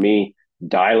 So for me,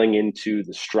 dialing into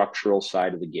the structural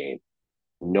side of the game,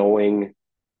 knowing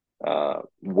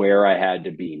where I had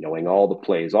to be, knowing all the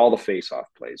plays, all the face-off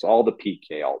plays, all the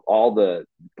PK, all the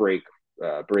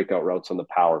breakout routes on the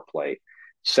power play,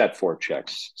 set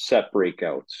forechecks, set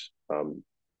breakouts.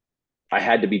 I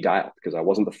had to be dialed because I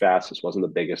wasn't the fastest, wasn't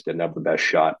the biggest, didn't have the best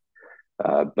shot.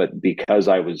 But because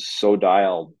I was so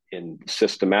dialed in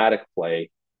systematic play,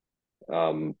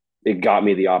 it got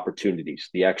me the opportunities,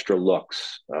 the extra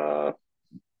looks,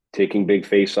 taking big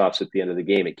face-offs at the end of the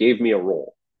game. It gave me a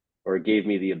role, or it gave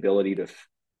me the ability to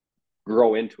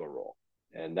grow into a role.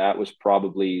 And that was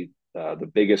probably the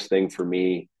biggest thing for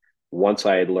me once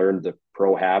I had learned the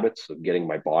pro habits of getting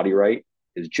my body right,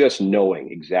 is just knowing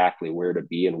exactly where to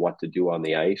be and what to do on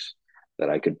the ice, that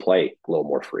I could play a little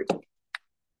more free.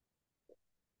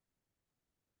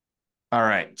 All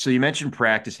right. So you mentioned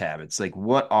practice habits. Like,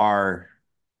 what are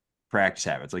practice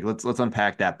habits? Like, let's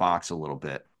unpack that box a little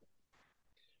bit.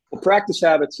 Well, practice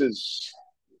habits is,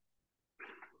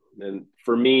 and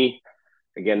for me,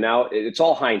 again, now it's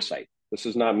all hindsight. This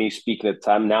is not me speaking at the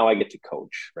time. Now I get to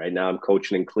coach. Right now, I'm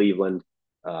coaching in Cleveland,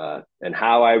 and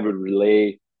how I would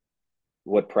relay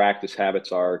what practice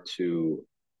habits are to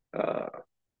uh,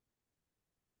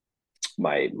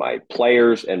 my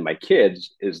players and my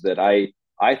kids is that I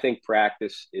think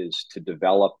practice is to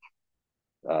develop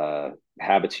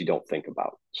habits you don't think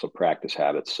about. So practice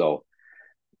habits. So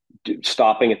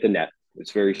stopping at the net.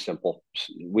 It's very simple.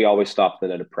 We always stop the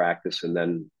net at practice, and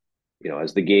then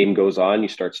as the game goes on, you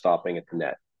start stopping at the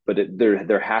net. But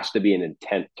there has to be an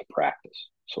intent to practice.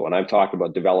 So when I'm talking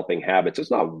about developing habits, it's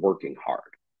not working hard.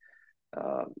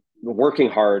 Working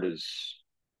hard is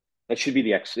that should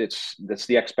be that's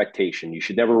the expectation. You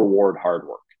should never reward hard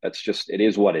work. That's just, it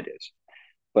is what it is.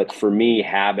 But for me,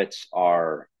 habits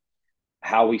are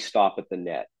how we stop at the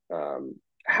net,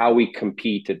 how we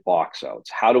compete at box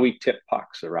outs, how do we tip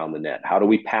pucks around the net, how do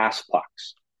we pass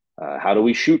pucks, how do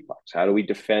we shoot pucks, how do we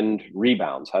defend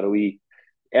rebounds, how do we,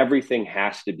 everything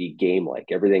has to be game like,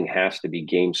 everything has to be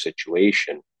game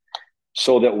situation,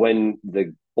 so that when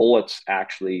the bullets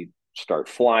actually start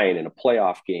flying in a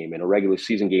playoff game, in a regular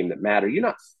season game that matter, you're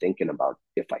not thinking about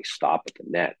if I stop at the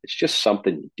net. It's just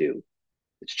something you do.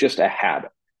 It's just a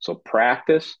habit. So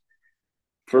practice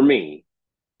for me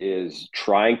is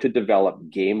trying to develop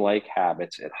game-like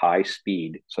habits at high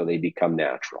speed so they become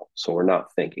natural. So we're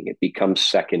not thinking. It becomes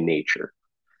second nature.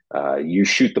 You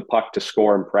shoot the puck to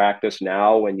score in practice.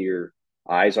 Now when your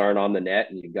eyes aren't on the net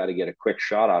and you've got to get a quick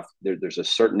shot off, there's a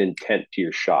certain intent to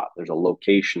your shot. There's a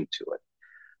location to it.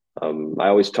 I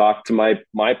always talk to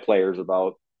my players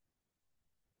about,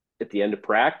 at the end of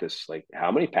practice, like,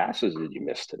 how many passes did you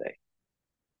miss today?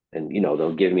 And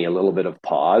they'll give me a little bit of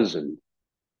pause, and,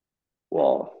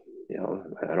 well, I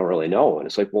don't really know. And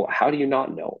it's like, well, how do you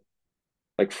not know?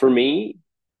 Like, for me,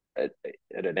 at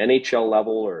an NHL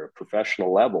level or a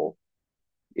professional level,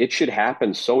 it should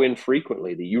happen so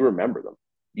infrequently that you remember them.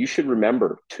 You should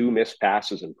remember two missed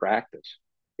passes in practice,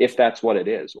 if that's what it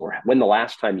is, or when the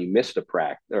last time you missed a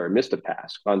practice or missed a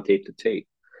pass on tape to tape.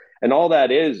 And all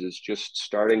that is just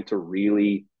starting to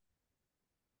really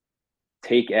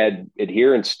take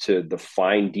adherence to the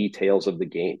fine details of the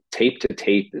game. Tape to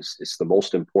tape is the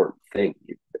most important thing,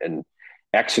 and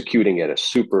executing at a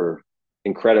super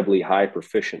incredibly high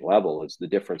proficient level is the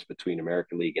difference between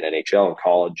American League and NHL, and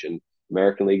college and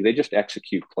American League. They just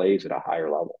execute plays at a higher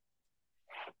level.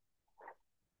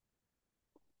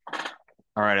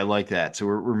 All right, I like that. So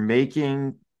we're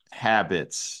making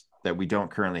habits that we don't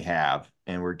currently have,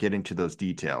 and we're getting to those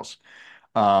details.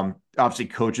 Obviously,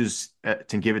 coaches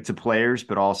can give it to players,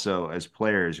 but also as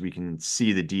players, we can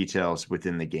see the details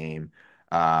within the game.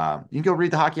 You can go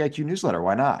read the Hockey IQ newsletter.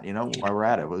 Why not? While we're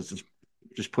at it, let's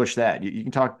just push that. You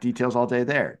can talk details all day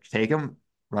there. Take them,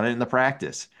 run it in the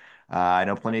practice. I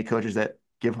know plenty of coaches that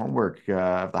give homework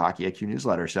of the Hockey IQ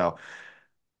newsletter. So,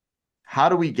 how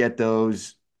do we get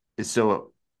those?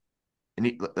 So,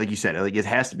 like you said, like, it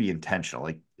has to be intentional.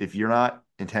 Like, if you're not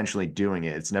intentionally doing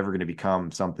it, it's never going to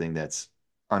become something that's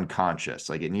unconscious.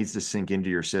 Like, it needs to sink into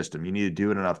your system. You need to do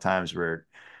it enough times where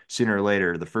sooner or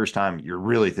later, the first time you're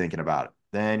really thinking about it,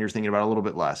 then you're thinking about it a little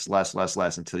bit less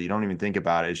until you don't even think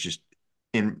about it. It's just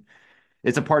in,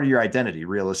 it's a part of your identity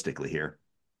realistically here.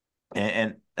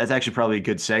 And that's actually probably a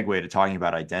good segue to talking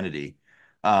about identity.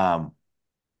 Um,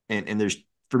 and there's,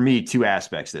 for me, two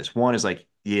aspects to this. One is like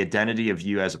the identity of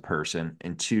you as a person,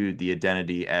 and two, the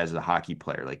identity as a hockey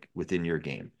player, like within your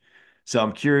game. So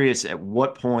I'm curious, at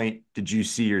what point did you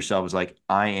see yourself as like,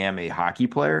 I am a hockey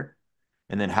player?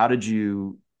 And then how did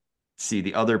you see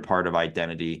the other part of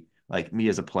identity like me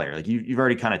as a player. Like you've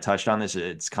already kind of touched on this.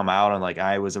 It's come out on like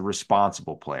I was a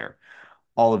responsible player.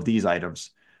 All of these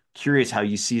items. Curious how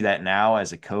you see that now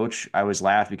as a coach. I always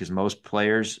laugh because most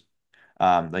players,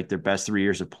 like their best 3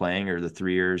 years of playing are the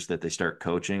 3 years that they start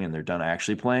coaching and they're done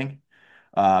actually playing.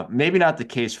 Maybe not the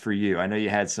case for you. I know you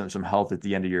had some health at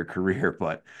the end of your career,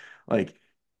 but like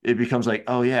it becomes like,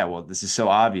 oh yeah, well, this is so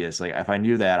obvious. Like if I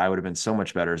knew that, I would have been so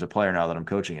much better as a player now that I'm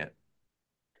coaching it.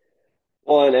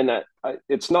 Well,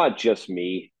 it's not just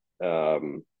me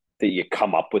that you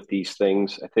come up with these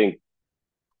things. I think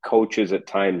coaches at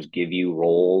times give you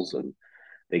roles and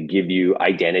they give you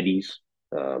identities.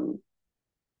 Um,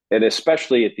 and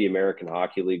especially at the American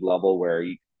Hockey League level, where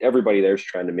everybody there's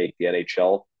trying to make the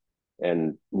NHL.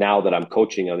 And now that I'm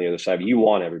coaching on the other side, you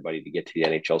want everybody to get to the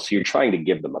NHL. So you're trying to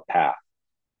give them a path.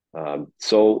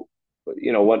 So,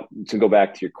 what to go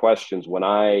back to your questions, when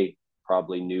I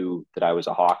probably knew that I was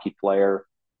a hockey player,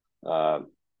 uh,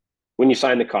 when you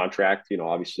sign the contract,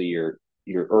 obviously you're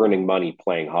earning money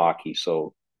playing hockey.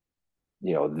 So,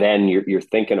 then you're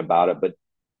thinking about it. But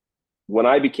when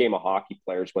I became a hockey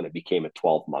player is when it became a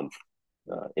 12-month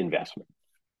investment.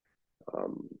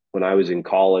 When I was in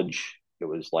college, it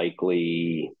was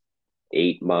likely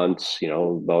 8 months,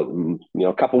 about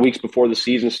a couple of weeks before the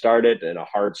season started and a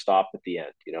hard stop at the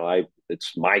end.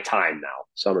 It's my time now,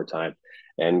 summertime.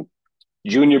 And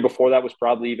junior before that was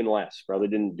probably even less. Probably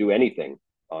didn't do anything,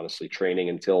 honestly, training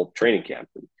until training camp.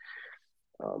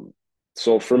 Um,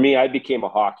 so for me, I became a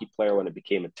hockey player when it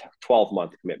became a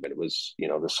 12-month commitment. It was,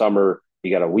 the summer,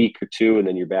 you got a week or two, and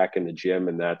then you're back in the gym,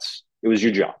 and it was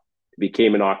your job. It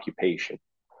became an occupation,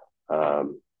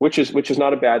 which is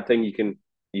not a bad thing. You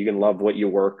can love what you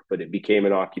work, but it became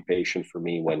an occupation for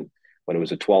me when it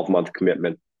was a 12-month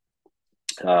commitment.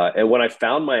 And when I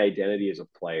found my identity as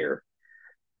a player,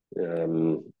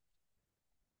 um,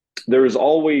 there is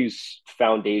always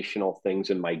foundational things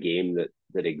in my game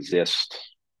that exist.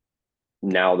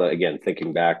 Now that, again,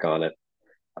 thinking back on it,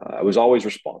 I was always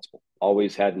responsible,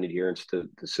 always had an adherence to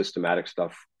the systematic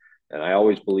stuff. And I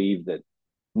always believed that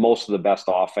most of the best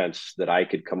offense that I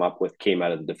could come up with came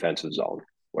out of the defensive zone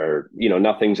where,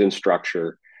 nothing's in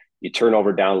structure. You turn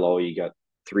over down low, you got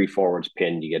three forwards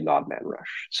pinned, you get an odd man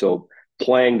rush. So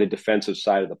playing the defensive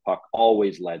side of the puck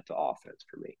always led to offense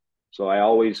for me. So I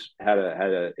always had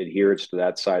a adherence to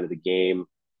that side of the game.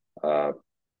 Uh,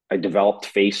 I developed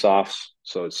face-offs.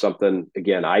 So it's something,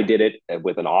 again, I did it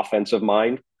with an offensive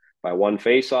mind. If I won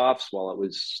face-offs, well, it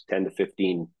was 10 to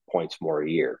 15 points more a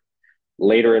year.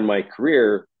 Later in my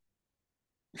career,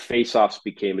 face-offs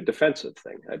became a defensive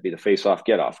thing. I'd be the face-off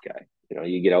get-off guy.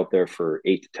 You get out there for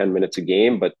 8 to 10 minutes a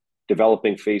game, but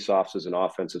developing face-offs as an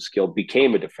offensive skill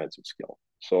became a defensive skill.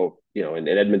 So, in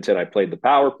Edmonton, I played the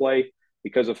power play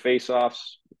because of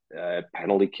face-offs,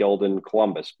 penalty killed in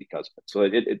Columbus because of it. So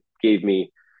it gave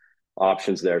me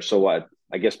options there. So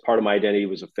I guess part of my identity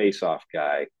was a face-off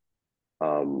guy.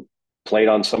 Played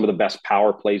on some of the best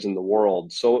power plays in the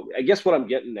world. So I guess what I'm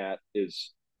getting at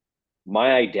is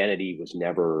my identity was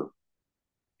never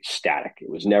static. It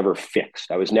was never fixed.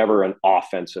 I was never an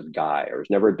offensive guy. I was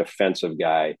never a defensive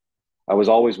guy. I was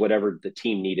always whatever the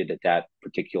team needed at that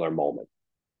particular moment.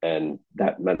 And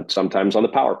that meant sometimes on the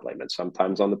power play, meant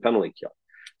sometimes on the penalty kill.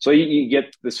 So you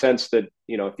get the sense that,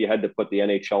 if you had to put the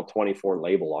NHL 24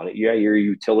 label on it, yeah, you're a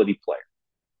utility player.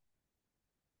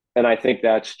 And I think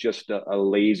that's just a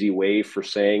lazy way for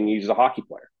saying he's a hockey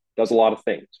player. Does a lot of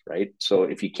things, right? So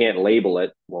if you can't label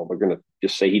it, well, we're going to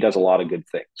just say he does a lot of good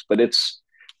things. But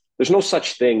there's no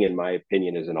such thing, in my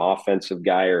opinion, as an offensive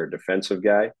guy or a defensive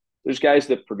guy. There's guys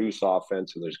that produce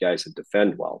offense and there's guys that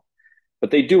defend well,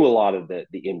 but they do a lot of the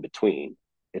in between.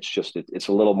 It's just it's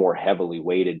a little more heavily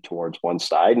weighted towards one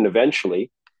side, and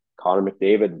eventually, Connor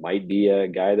McDavid might be a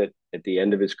guy that at the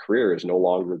end of his career is no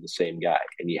longer the same guy,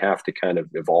 and you have to kind of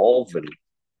evolve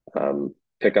and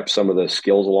pick up some of the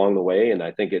skills along the way. And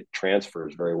I think it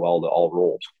transfers very well to all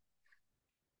roles.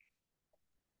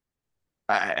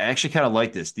 I actually kind of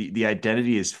like this. The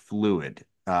identity is fluid.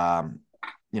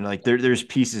 Like there's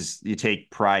pieces you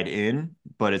take pride in,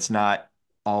 but it's not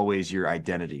always your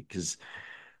identity because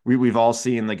we've all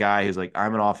seen the guy who's like,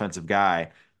 I'm an offensive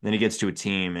guy. Then he gets to a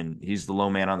team and he's the low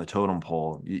man on the totem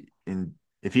pole. And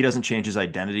if he doesn't change his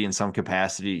identity in some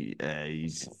capacity,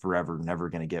 he's forever never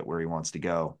going to get where he wants to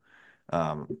go,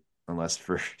 um, unless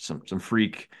for some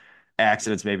freak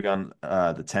accidents, maybe on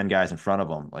the 10 guys in front of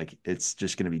him. Like it's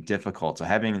just going to be difficult. So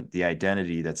having the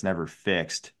identity that's never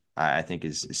fixed, I think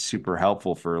is super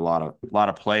helpful for a lot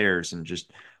of players and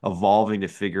just evolving to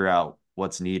figure out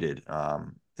what's needed. I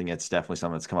think that's definitely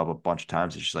something that's come up a bunch of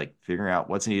times. It's just like figuring out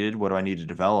what's needed. What do I need to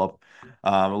develop?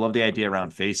 I love the idea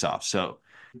around face-off. So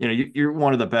You're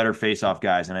one of the better face-off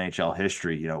guys in NHL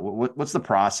history. What's the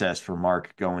process for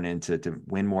Mark going into to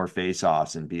win more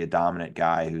face-offs and be a dominant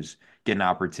guy who's getting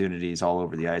opportunities all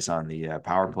over the ice on the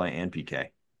power play and PK?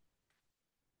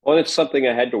 Well, it's something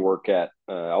I had to work at.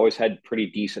 I always had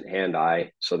pretty decent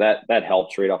hand-eye, so that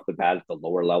helps right off the bat at the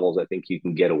lower levels. I think you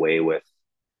can get away with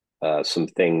some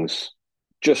things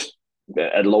just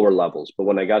at lower levels. But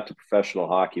when I got to professional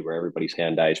hockey, where everybody's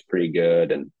hand-eye is pretty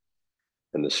good, and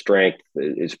the strength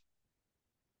is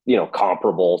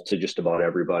comparable to just about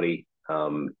everybody,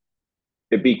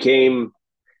 it became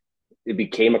it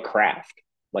became a craft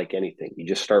like anything. You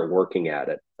just start working at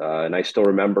it. And I still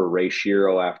remember Ray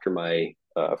Shiro after my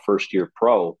first year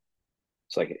pro.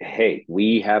 It's like, hey,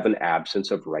 we have an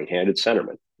absence of right-handed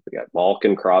centermen. We got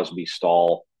Malkin, Crosby,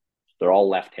 Stahl. They're all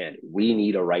left-handed. We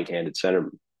need a right-handed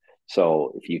centerman.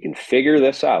 So if you can figure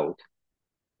this out,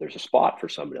 there's a spot for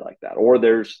somebody like that, or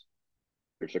there's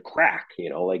a crack.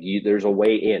 There's a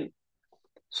way in.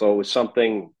 So it was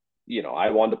something. I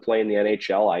wanted to play in the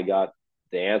NHL. I got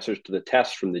the answers to the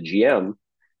test from the GM.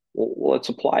 Well, let's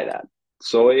apply that.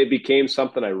 So it became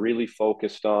something I really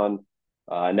focused on.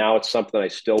 Now it's something I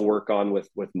still work on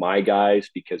with my guys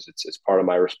because it's part of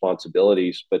my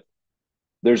responsibilities. But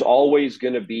there's always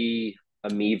going to be a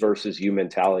me versus you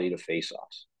mentality to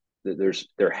face-offs.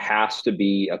 There has to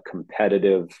be a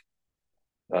competitive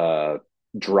uh,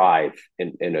 drive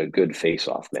in a good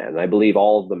face-off, man. And I believe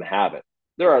all of them have it.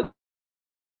 There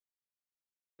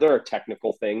are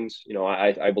technical things.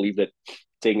 I believe that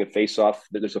taking a face-off,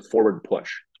 that there's a forward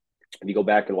push. If you go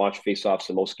back and watch face-offs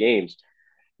in most games,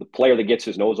 the player that gets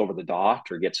his nose over the dot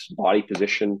or gets body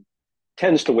position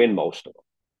tends to win most of them.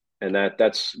 And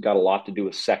that's got a lot to do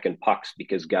with second pucks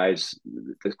because guys,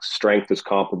 the strength is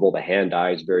comparable, the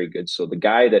hand-eye is very good. So the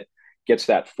guy that gets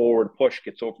that forward push,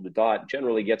 gets over the dot,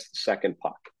 generally gets the second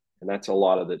puck. And that's a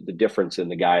lot of the difference in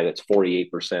the guy that's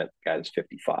 48%, the guy that's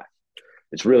 55.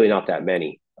 It's really not that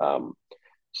many.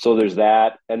 So there's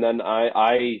that. And then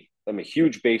I am a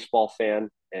huge baseball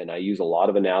fan, and I use a lot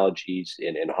of analogies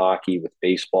in hockey with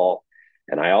baseball.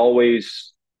 And I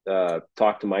always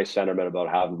talk to my centerman about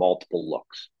having multiple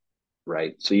looks,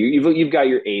 right? So you've got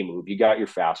your A move, you got your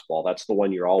fastball. That's the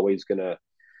one you're always going to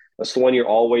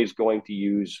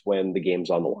use when the game's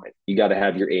on the line. You got to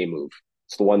have your A move.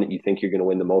 It's the one that you think you're going to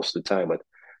win the most of the time with.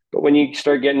 But when you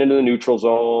start getting into the neutral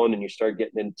zone and you start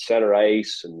getting in center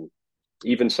ice and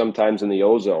even sometimes in the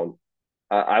O zone,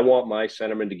 I want my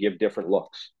centerman to give different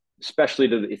looks, especially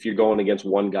if you're going against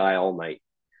one guy all night.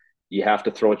 You have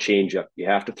to throw a changeup. You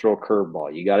have to throw a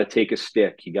curveball. You got to take a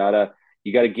stick. You got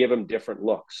to give him different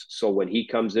looks. So when he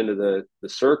comes into the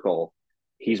circle,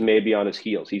 he's maybe on his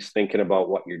heels. He's thinking about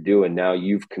what you're doing. Now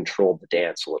you've controlled the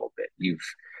dance a little bit.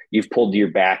 You've pulled to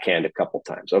your backhand a couple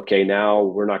times. Okay, now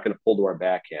we're not going to pull to our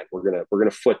backhand. We're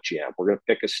gonna foot jam. We're gonna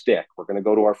pick a stick. We're gonna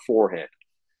go to our forehand.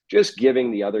 Just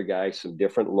giving the other guy some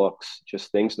different looks, just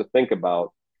things to think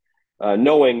about,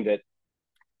 knowing that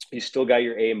you still got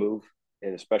your A move,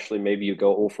 and especially maybe you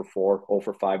go 0 for 4, 0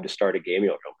 for 5 to start a game.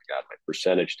 You're like, oh my God, my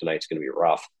percentage tonight's going to be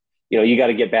rough. You got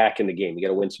to get back in the game. You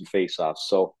got to win some faceoffs.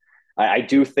 So I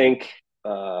do think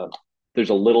there's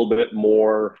a little bit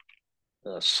more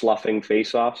sloughing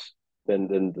faceoffs than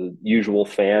the usual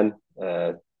fan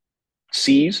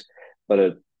sees, but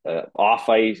a off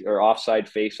ice or offside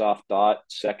face-off dot,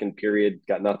 second period,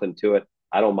 got nothing to it.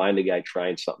 I don't mind a guy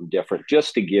trying something different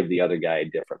just to give the other guy a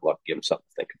different look, give him something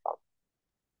to think about.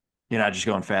 You're not just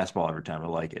going fastball every time. I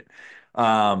like it.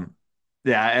 Um,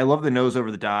 yeah, I love the nose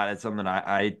over the dot. It's something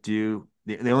I do.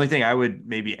 The only thing I would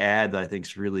maybe add that I think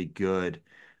is really good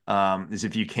is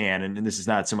if you can, and this is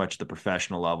not so much the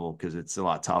professional level because it's a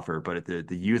lot tougher, but at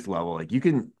the youth level, like you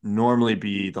can normally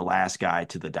be the last guy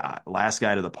to the dot, last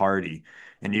guy to the party,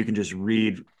 and you can just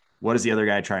read what is the other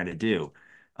guy trying to do.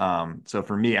 So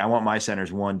for me, I want my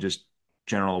centers one, just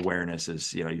general awareness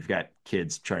is, you've got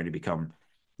kids trying to become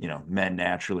men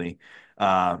naturally.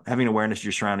 Having awareness of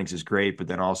your surroundings is great, but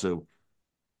then also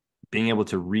being able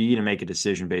to read and make a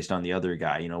decision based on the other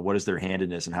guy. What is their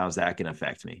handedness and how is that going to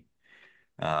affect me?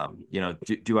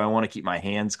 Do I want to keep my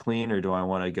hands clean or do I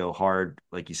want to go hard,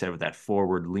 like you said, with that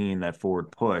forward lean, that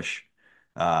forward push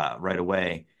right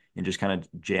away and just kind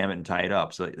of jam it and tie it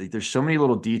up? So like, there's so many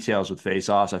little details with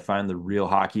face-offs. I find the real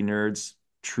hockey nerds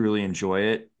truly enjoy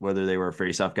it, whether they were a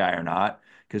face-off guy or not,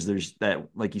 because there's that,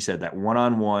 like you said, that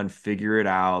one-on-one, figure it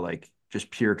out, like just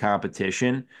pure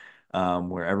competition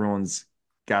where everyone's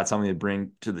got something to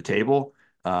bring to the table.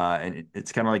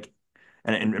 It's kind of like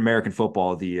in American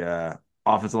football, the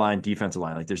offensive line, defensive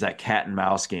line. Like there's that cat and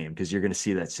mouse game because you're going to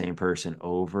see that same person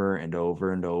over and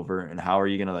over and over. And how are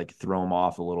you going to like throw them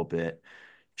off a little bit?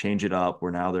 change it up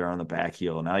where now they're on the back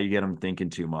heel. Now you get them thinking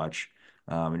too much,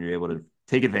 and you're able to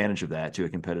take advantage of that to a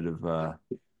competitive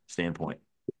standpoint.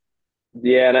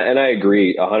 Yeah, and I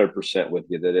agree 100% with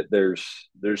you that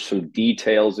there's some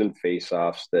details in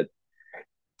faceoffs that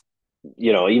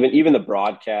even the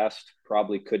broadcast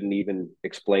probably couldn't even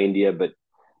explain to you, but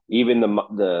even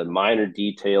the minor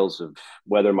details of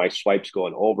whether my swipe's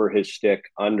going over his stick,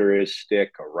 under his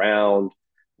stick, around,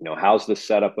 how's the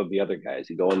setup of the other guy? Is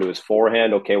he going to his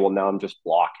forehand? Okay, well now I'm just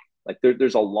blocking. Like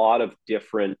there's a lot of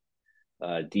different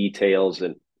details,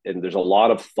 and there's a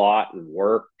lot of thought and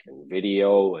work and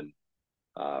video, and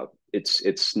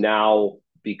it's now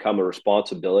become a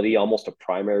responsibility, almost a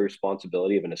primary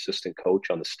responsibility of an assistant coach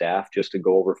on the staff, just to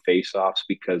go over face-offs,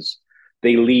 because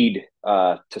they lead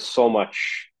to so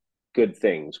much good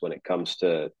things when it comes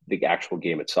to the actual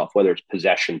game itself, whether it's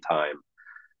possession time.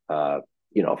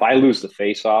 If I lose the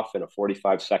face-off in a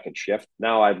 45-second shift,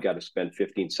 now I've got to spend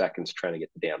 15 seconds trying to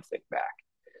get the damn thing back.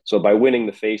 So by winning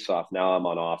the face-off, now I'm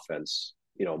on offense,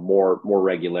 more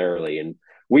regularly. And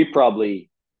we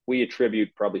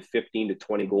attribute probably 15 to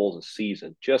 20 goals a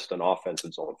season just on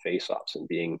offensive zone faceoffs and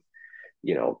being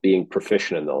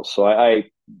proficient in those. So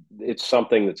it's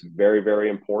something that's very, very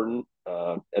important.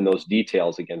 And those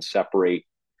details again separate,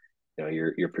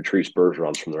 your Patrice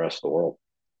Bergerons from the rest of the world.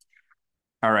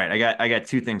 All right, I got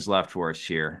two things left for us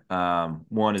here.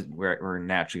 One is we're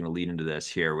naturally going to lead into this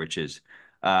here, which is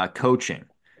coaching.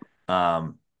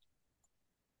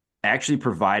 Actually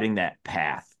providing that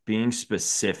path, being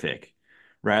specific,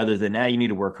 rather than now you need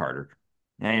to work harder.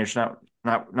 Now you're just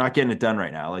not getting it done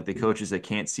right now. Like the coaches that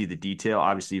can't see the detail.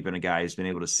 Obviously, you've been a guy who's been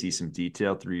able to see some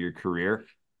detail through your career,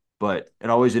 but it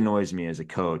always annoys me as a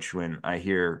coach when I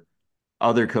hear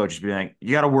other coaches being like,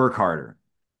 "You got to work harder."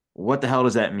 What the hell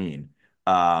does that mean?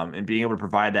 And being able to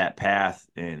provide that path,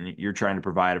 and you're trying to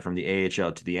provide it from the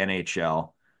AHL to the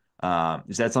NHL.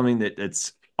 Is that something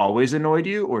that's always annoyed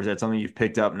you, or is that something you've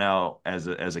picked up now as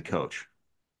a coach?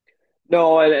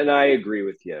 No, and I agree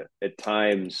with you. At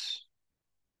times,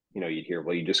 you'd hear,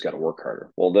 well, you just got to work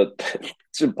harder. Well,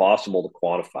 it's impossible to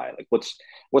quantify. Like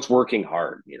what's working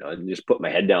hard, and just put my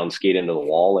head down, skate into the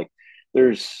wall. Like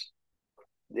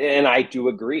and I do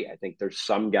agree. I think there's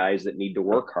some guys that need to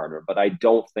work harder, but I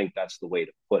don't think that's the way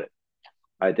to put it.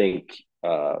 I think,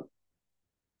 I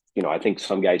think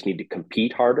some guys need to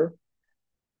compete harder.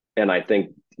 And I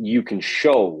think you can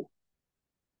show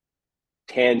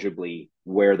tangibly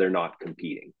where they're not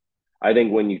competing. I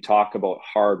think when you talk about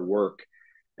hard work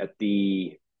at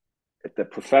the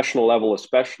professional level,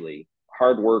 especially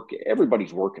hard work,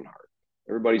 everybody's working hard.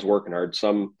 Everybody's working hard.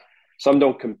 Some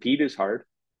don't compete as hard,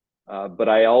 but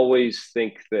I always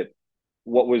think that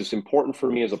what was important for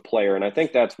me as a player, and I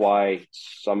think that's why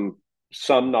some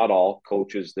not all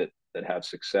coaches that have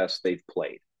success, they've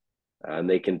played, and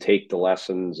they can take the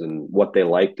lessons and what they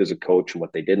liked as a coach and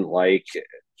what they didn't like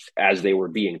as they were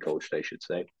being coached, I should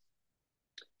say.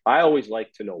 I always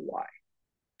like to know why.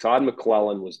 Todd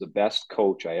McClellan was the best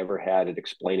coach I ever had at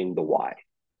explaining the why.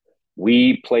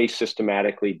 We play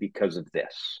systematically because of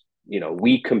this.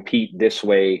 We compete this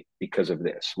way because of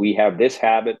this. We have this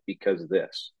habit because of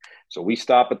this. So we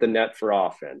stop at the net for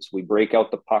offense. We break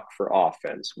out the puck for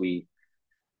offense.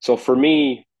 So for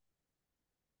me,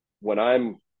 when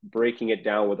I'm breaking it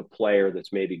down with a player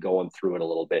that's maybe going through it a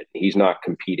little bit, he's not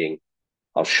competing,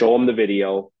 I'll show him the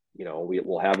video.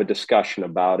 We'll have a discussion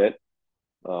about it,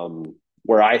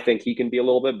 where I think he can be a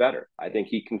little bit better. I think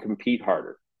he can compete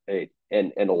harder.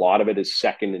 And a lot of it is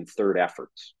second and third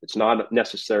efforts. It's not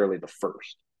necessarily the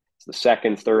first. It's the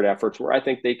second, third efforts where I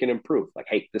think they can improve. Like,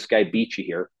 hey, this guy beat you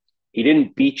here. He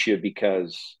didn't beat you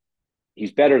because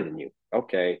he's better than you.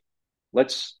 Okay,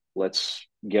 let's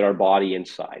get our body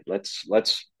inside. Let's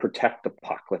protect the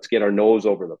puck. Let's get our nose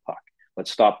over the puck.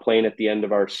 Let's stop playing at the end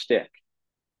of our stick.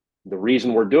 The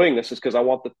reason we're doing this is because I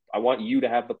want you to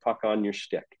have the puck on your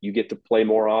stick. You get to play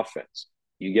more offense.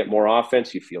 You get more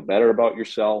offense, you feel better about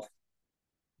yourself.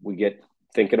 We get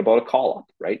thinking about a call up,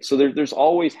 right? So there's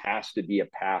always has to be a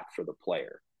path for the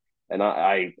player. And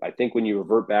I think when you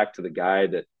revert back to the guy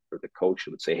that, or the coach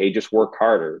that would say, hey, just work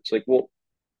harder. It's like, well,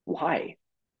 why?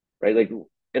 Right? Like,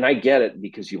 and I get it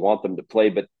because you want them to play,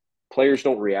 but players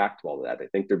don't react well to that. They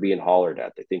think they're being hollered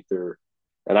at. They think they're,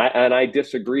 and I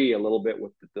disagree a little bit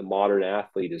with the modern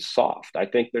athlete is soft. I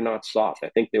think they're not soft. I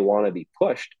think they want to be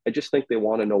pushed. I just think they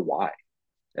want to know why.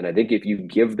 And I think if you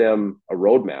give them a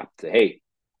roadmap to, hey,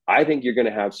 I think you're going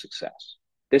to have success.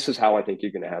 This is how I think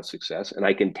you're going to have success. And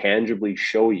I can tangibly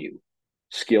show you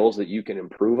skills that you can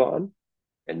improve on.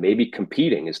 And maybe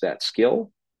competing is that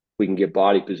skill. We can get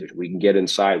body position. We can get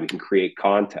inside. We can create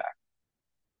contact.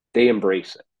 They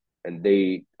embrace it. and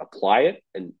they apply it.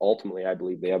 And ultimately, I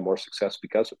believe they have more success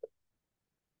because of it.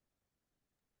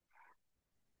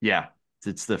 Yeah.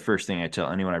 It's the first thing I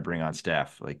tell anyone I bring on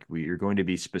staff. Like, we are going to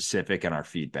be specific in our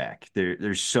feedback.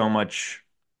 There's so much.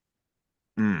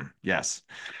 Yes.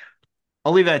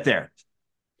 I'll leave that there.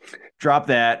 Drop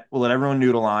that. We'll let everyone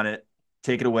noodle on it.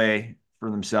 Take it away for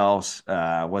themselves.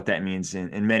 What that means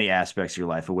in many aspects of your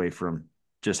life, away from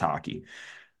just hockey.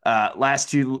 Last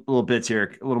two little bits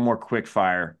here, a little more quick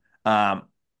fire.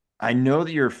 I know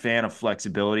that you're a fan of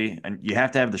flexibility, and you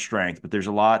have to have the strength, but there's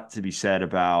a lot to be said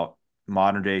about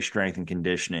modern day strength and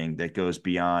conditioning that goes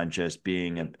beyond just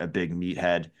being a big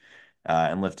meathead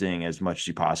and lifting as much as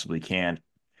you possibly can.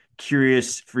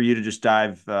 Curious for you to just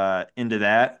dive into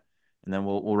that, and then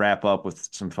we'll wrap up with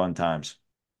some fun times.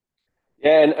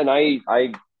 Yeah, and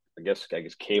I guess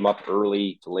came up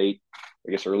early to late,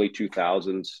 I guess early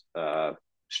 2000s.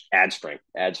 Add strength,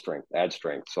 add strength, add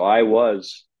strength. So I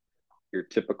was your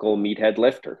typical meathead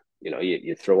lifter.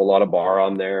 You throw a lot of bar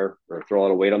on there, or throw a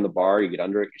lot of weight on the bar. You get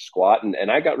under it, you squat, and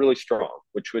I got really strong,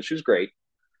 which is great.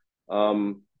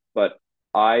 But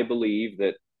I believe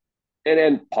that, and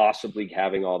then possibly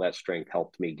having all that strength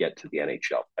helped me get to the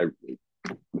NHL. It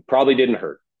probably didn't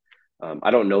hurt. I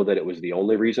don't know that it was the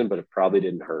only reason, but it probably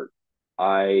didn't hurt.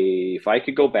 If I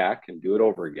could go back and do it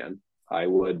over again, I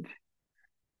would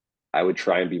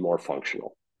try and be more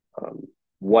functional.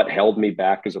 What held me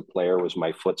back as a player was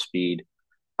my foot speed.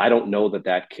 I don't know that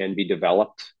that can be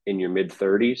developed in your mid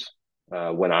 30s.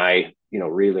 When I,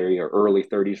 really, or early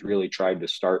 30s, really tried to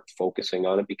start focusing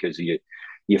on it, because you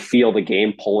feel the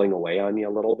game pulling away on you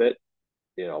a little bit,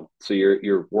 so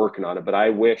you're working on it. But I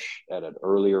wish at an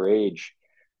earlier age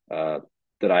uh,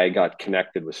 that I got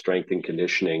connected with strength and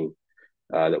conditioning,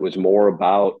 that was more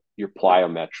about your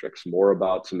plyometrics, more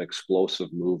about some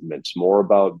explosive movements, more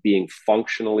about being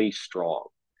functionally strong.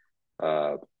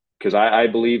 Because I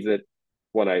believe that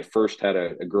when I first had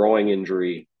a growing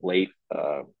injury late,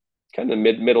 kind of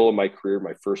middle of my career,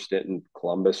 my first stint in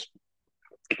Columbus,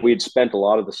 we had spent a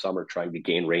lot of the summer trying to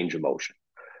gain range of motion.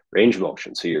 Range of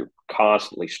motion. So you're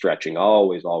constantly stretching,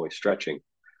 always stretching.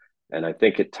 And I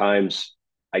think at times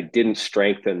I didn't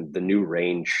strengthen the new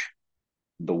range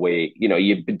the way,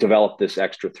 you develop this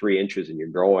extra 3 inches and you're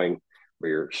growing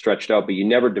where you're stretched out, but you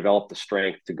never develop the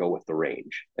strength to go with the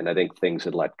range. And I think things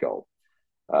had let go.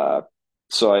 Uh,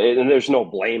 and there's no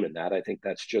blame in that. I think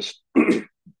that's just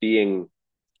being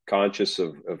conscious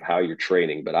of how you're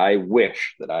training. But I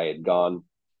wish that I had gone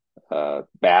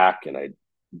back and I'd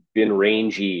been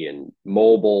rangy and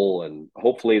mobile, and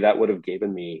hopefully that would have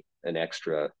given me an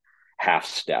extra half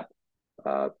step.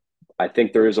 Uh, I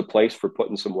think there is a place for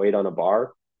putting some weight on a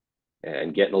bar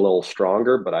and getting a little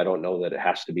stronger, but I don't know that it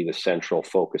has to be the central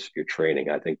focus of your training.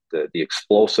 I think the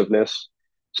explosiveness,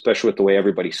 especially with the way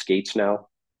everybody skates now,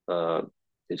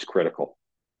 is critical.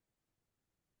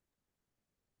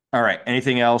 All right.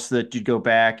 Anything else that you'd go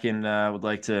back and would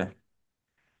like to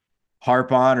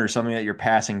harp on, or something that you're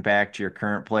passing back to your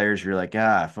current players? You're like,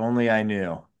 if only I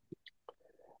knew.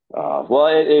 Well,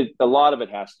 a lot of it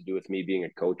has to do with me being a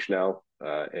coach now,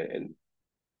 and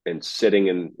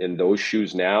sitting in those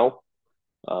shoes now.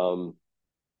 Um,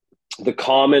 the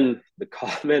common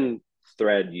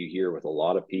thread you hear with a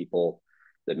lot of people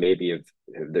that maybe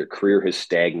have their career has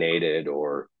stagnated,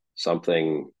 or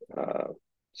something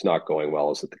is not going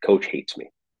well, is that the coach hates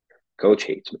me. Coach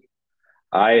hates me.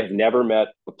 I have never met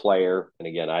a player, and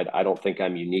again, I don't think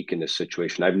I'm unique in this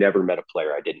situation. I've never met a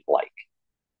player I didn't like,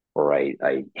 or I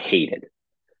hated.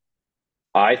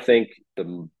 I think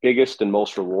the biggest and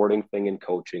most rewarding thing in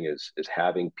coaching is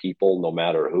having people, no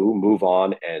matter who, move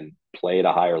on and play at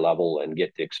a higher level and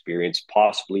get to experience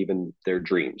possibly even their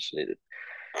dreams.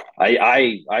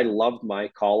 I loved my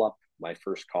call up, my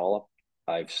first call up.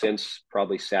 I've since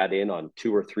probably sat in on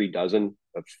 2 or 3 dozen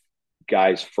of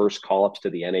guys' first call ups to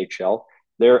the NHL.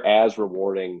 They're as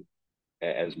rewarding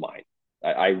as mine.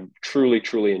 I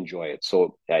truly enjoy it.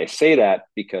 So I say that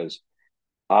because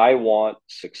I want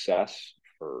success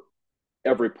for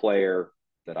every player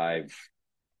that I've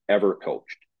ever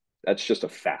coached. That's just a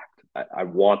fact. I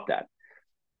want that.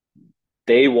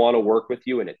 They want to work with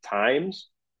you, and at times,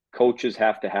 coaches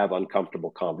have to have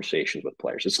uncomfortable conversations with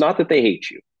players. It's not that they hate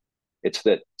you, it's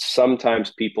that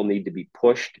sometimes people need to be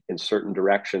pushed in certain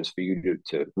directions for you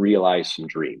to realize some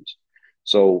dreams.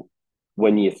 So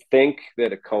when you think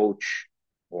that a coach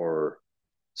or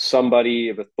somebody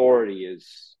of authority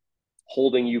is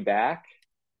holding you back,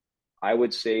 I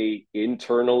would say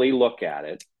internally look at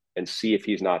it and see if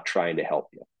he's not trying to help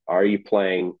you. Are you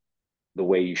playing the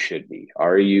way you should be?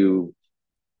 Are you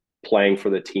playing for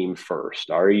the team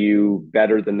first? Are you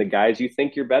better than the guys you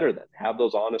think you're better than? Have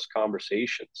those honest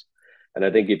conversations. And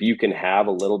I think if you can have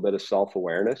a little bit of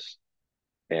self-awareness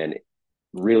and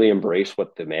really embrace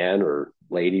what the man or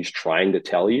lady's trying to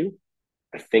tell you,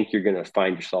 I think you're going to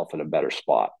find yourself in a better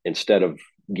spot instead of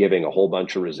giving a whole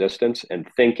bunch of resistance and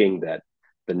thinking that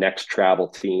the next travel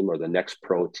team or the next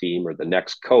pro team or the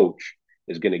next coach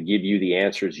is going to give you the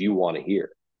answers you want to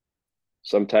hear.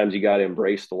 Sometimes you got to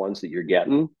embrace the ones that you're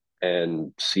getting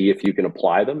and see if you can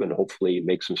apply them and hopefully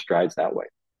make some strides that way.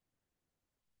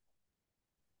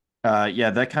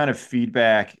 Yeah, that kind of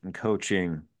feedback and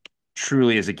coaching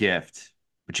truly is a gift,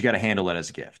 but you got to handle it as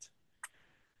a gift.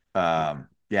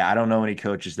 Yeah, I don't know any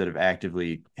coaches that have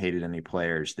actively hated any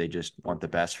players. They just want the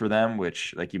best for them,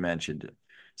 which, like you mentioned,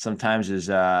 sometimes is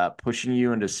pushing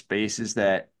you into spaces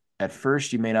that at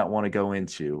first you may not want to go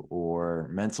into, or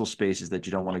mental spaces that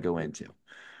you don't want to go into.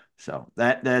 So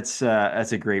that's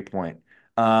a great point.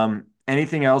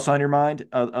 Anything else on your mind?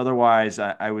 Otherwise,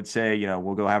 I would say,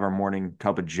 we'll go have our morning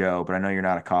cup of Joe, but I know you're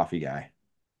not a coffee guy.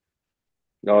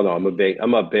 No, no, I'm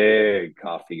a big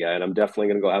coffee guy, and I'm definitely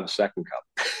going to go have a second cup.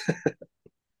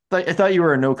 I thought you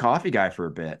were a no coffee guy for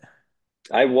a bit.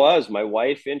 I was. My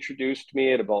wife introduced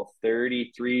me at about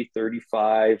 33,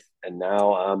 35, and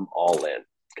now I'm all in.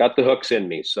 Got the hooks in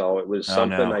me. So it was Oh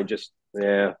something no. I just,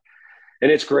 yeah. And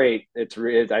it's great.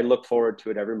 I look forward to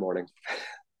it every morning.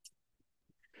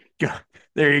 Go.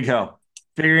 There you go.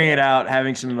 Figuring it Yeah. out,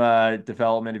 having some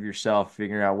development of yourself,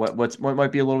 figuring out what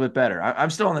might be a little bit better. I'm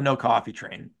still on the no coffee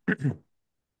train.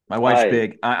 My wife's I,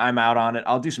 big. I'm out on it.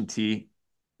 I'll do some tea,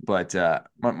 but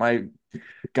my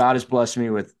God has blessed me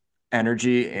with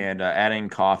energy, and adding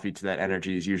coffee to that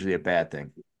energy is usually a bad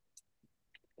thing.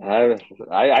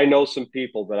 I know some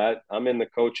people, but I'm in the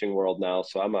coaching world now.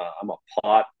 So I'm a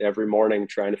pot every morning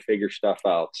trying to figure stuff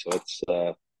out. So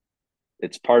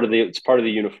it's part of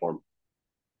the uniform.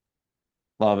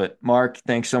 Love it. Mark,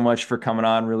 thanks so much for coming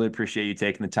on. Really appreciate you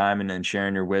taking the time and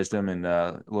sharing your wisdom and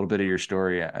a little bit of your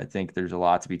story. I think there's a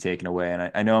lot to be taken away.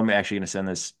 And I know I'm actually going to send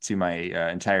this to my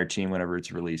entire team whenever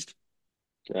it's released.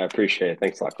 I appreciate it.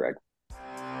 Thanks a lot, Greg.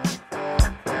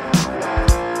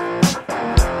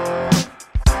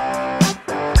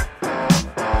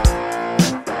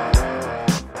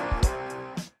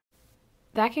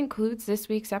 That concludes this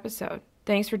week's episode.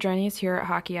 Thanks for joining us here at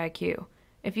Hockey IQ.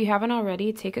 If you haven't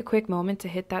already, take a quick moment to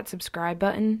hit that subscribe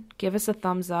button, give us a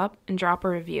thumbs up, and drop a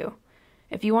review.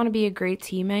 If you want to be a great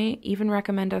teammate, even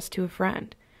recommend us to a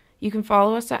friend. You can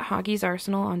follow us at Hockey's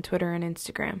Arsenal on Twitter and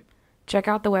Instagram. Check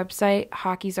out the website,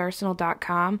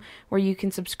 hockeysarsenal.com, where you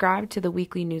can subscribe to the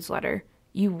weekly newsletter.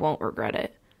 You won't regret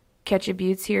it. Catch you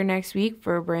buttes here next week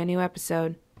for a brand new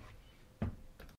episode.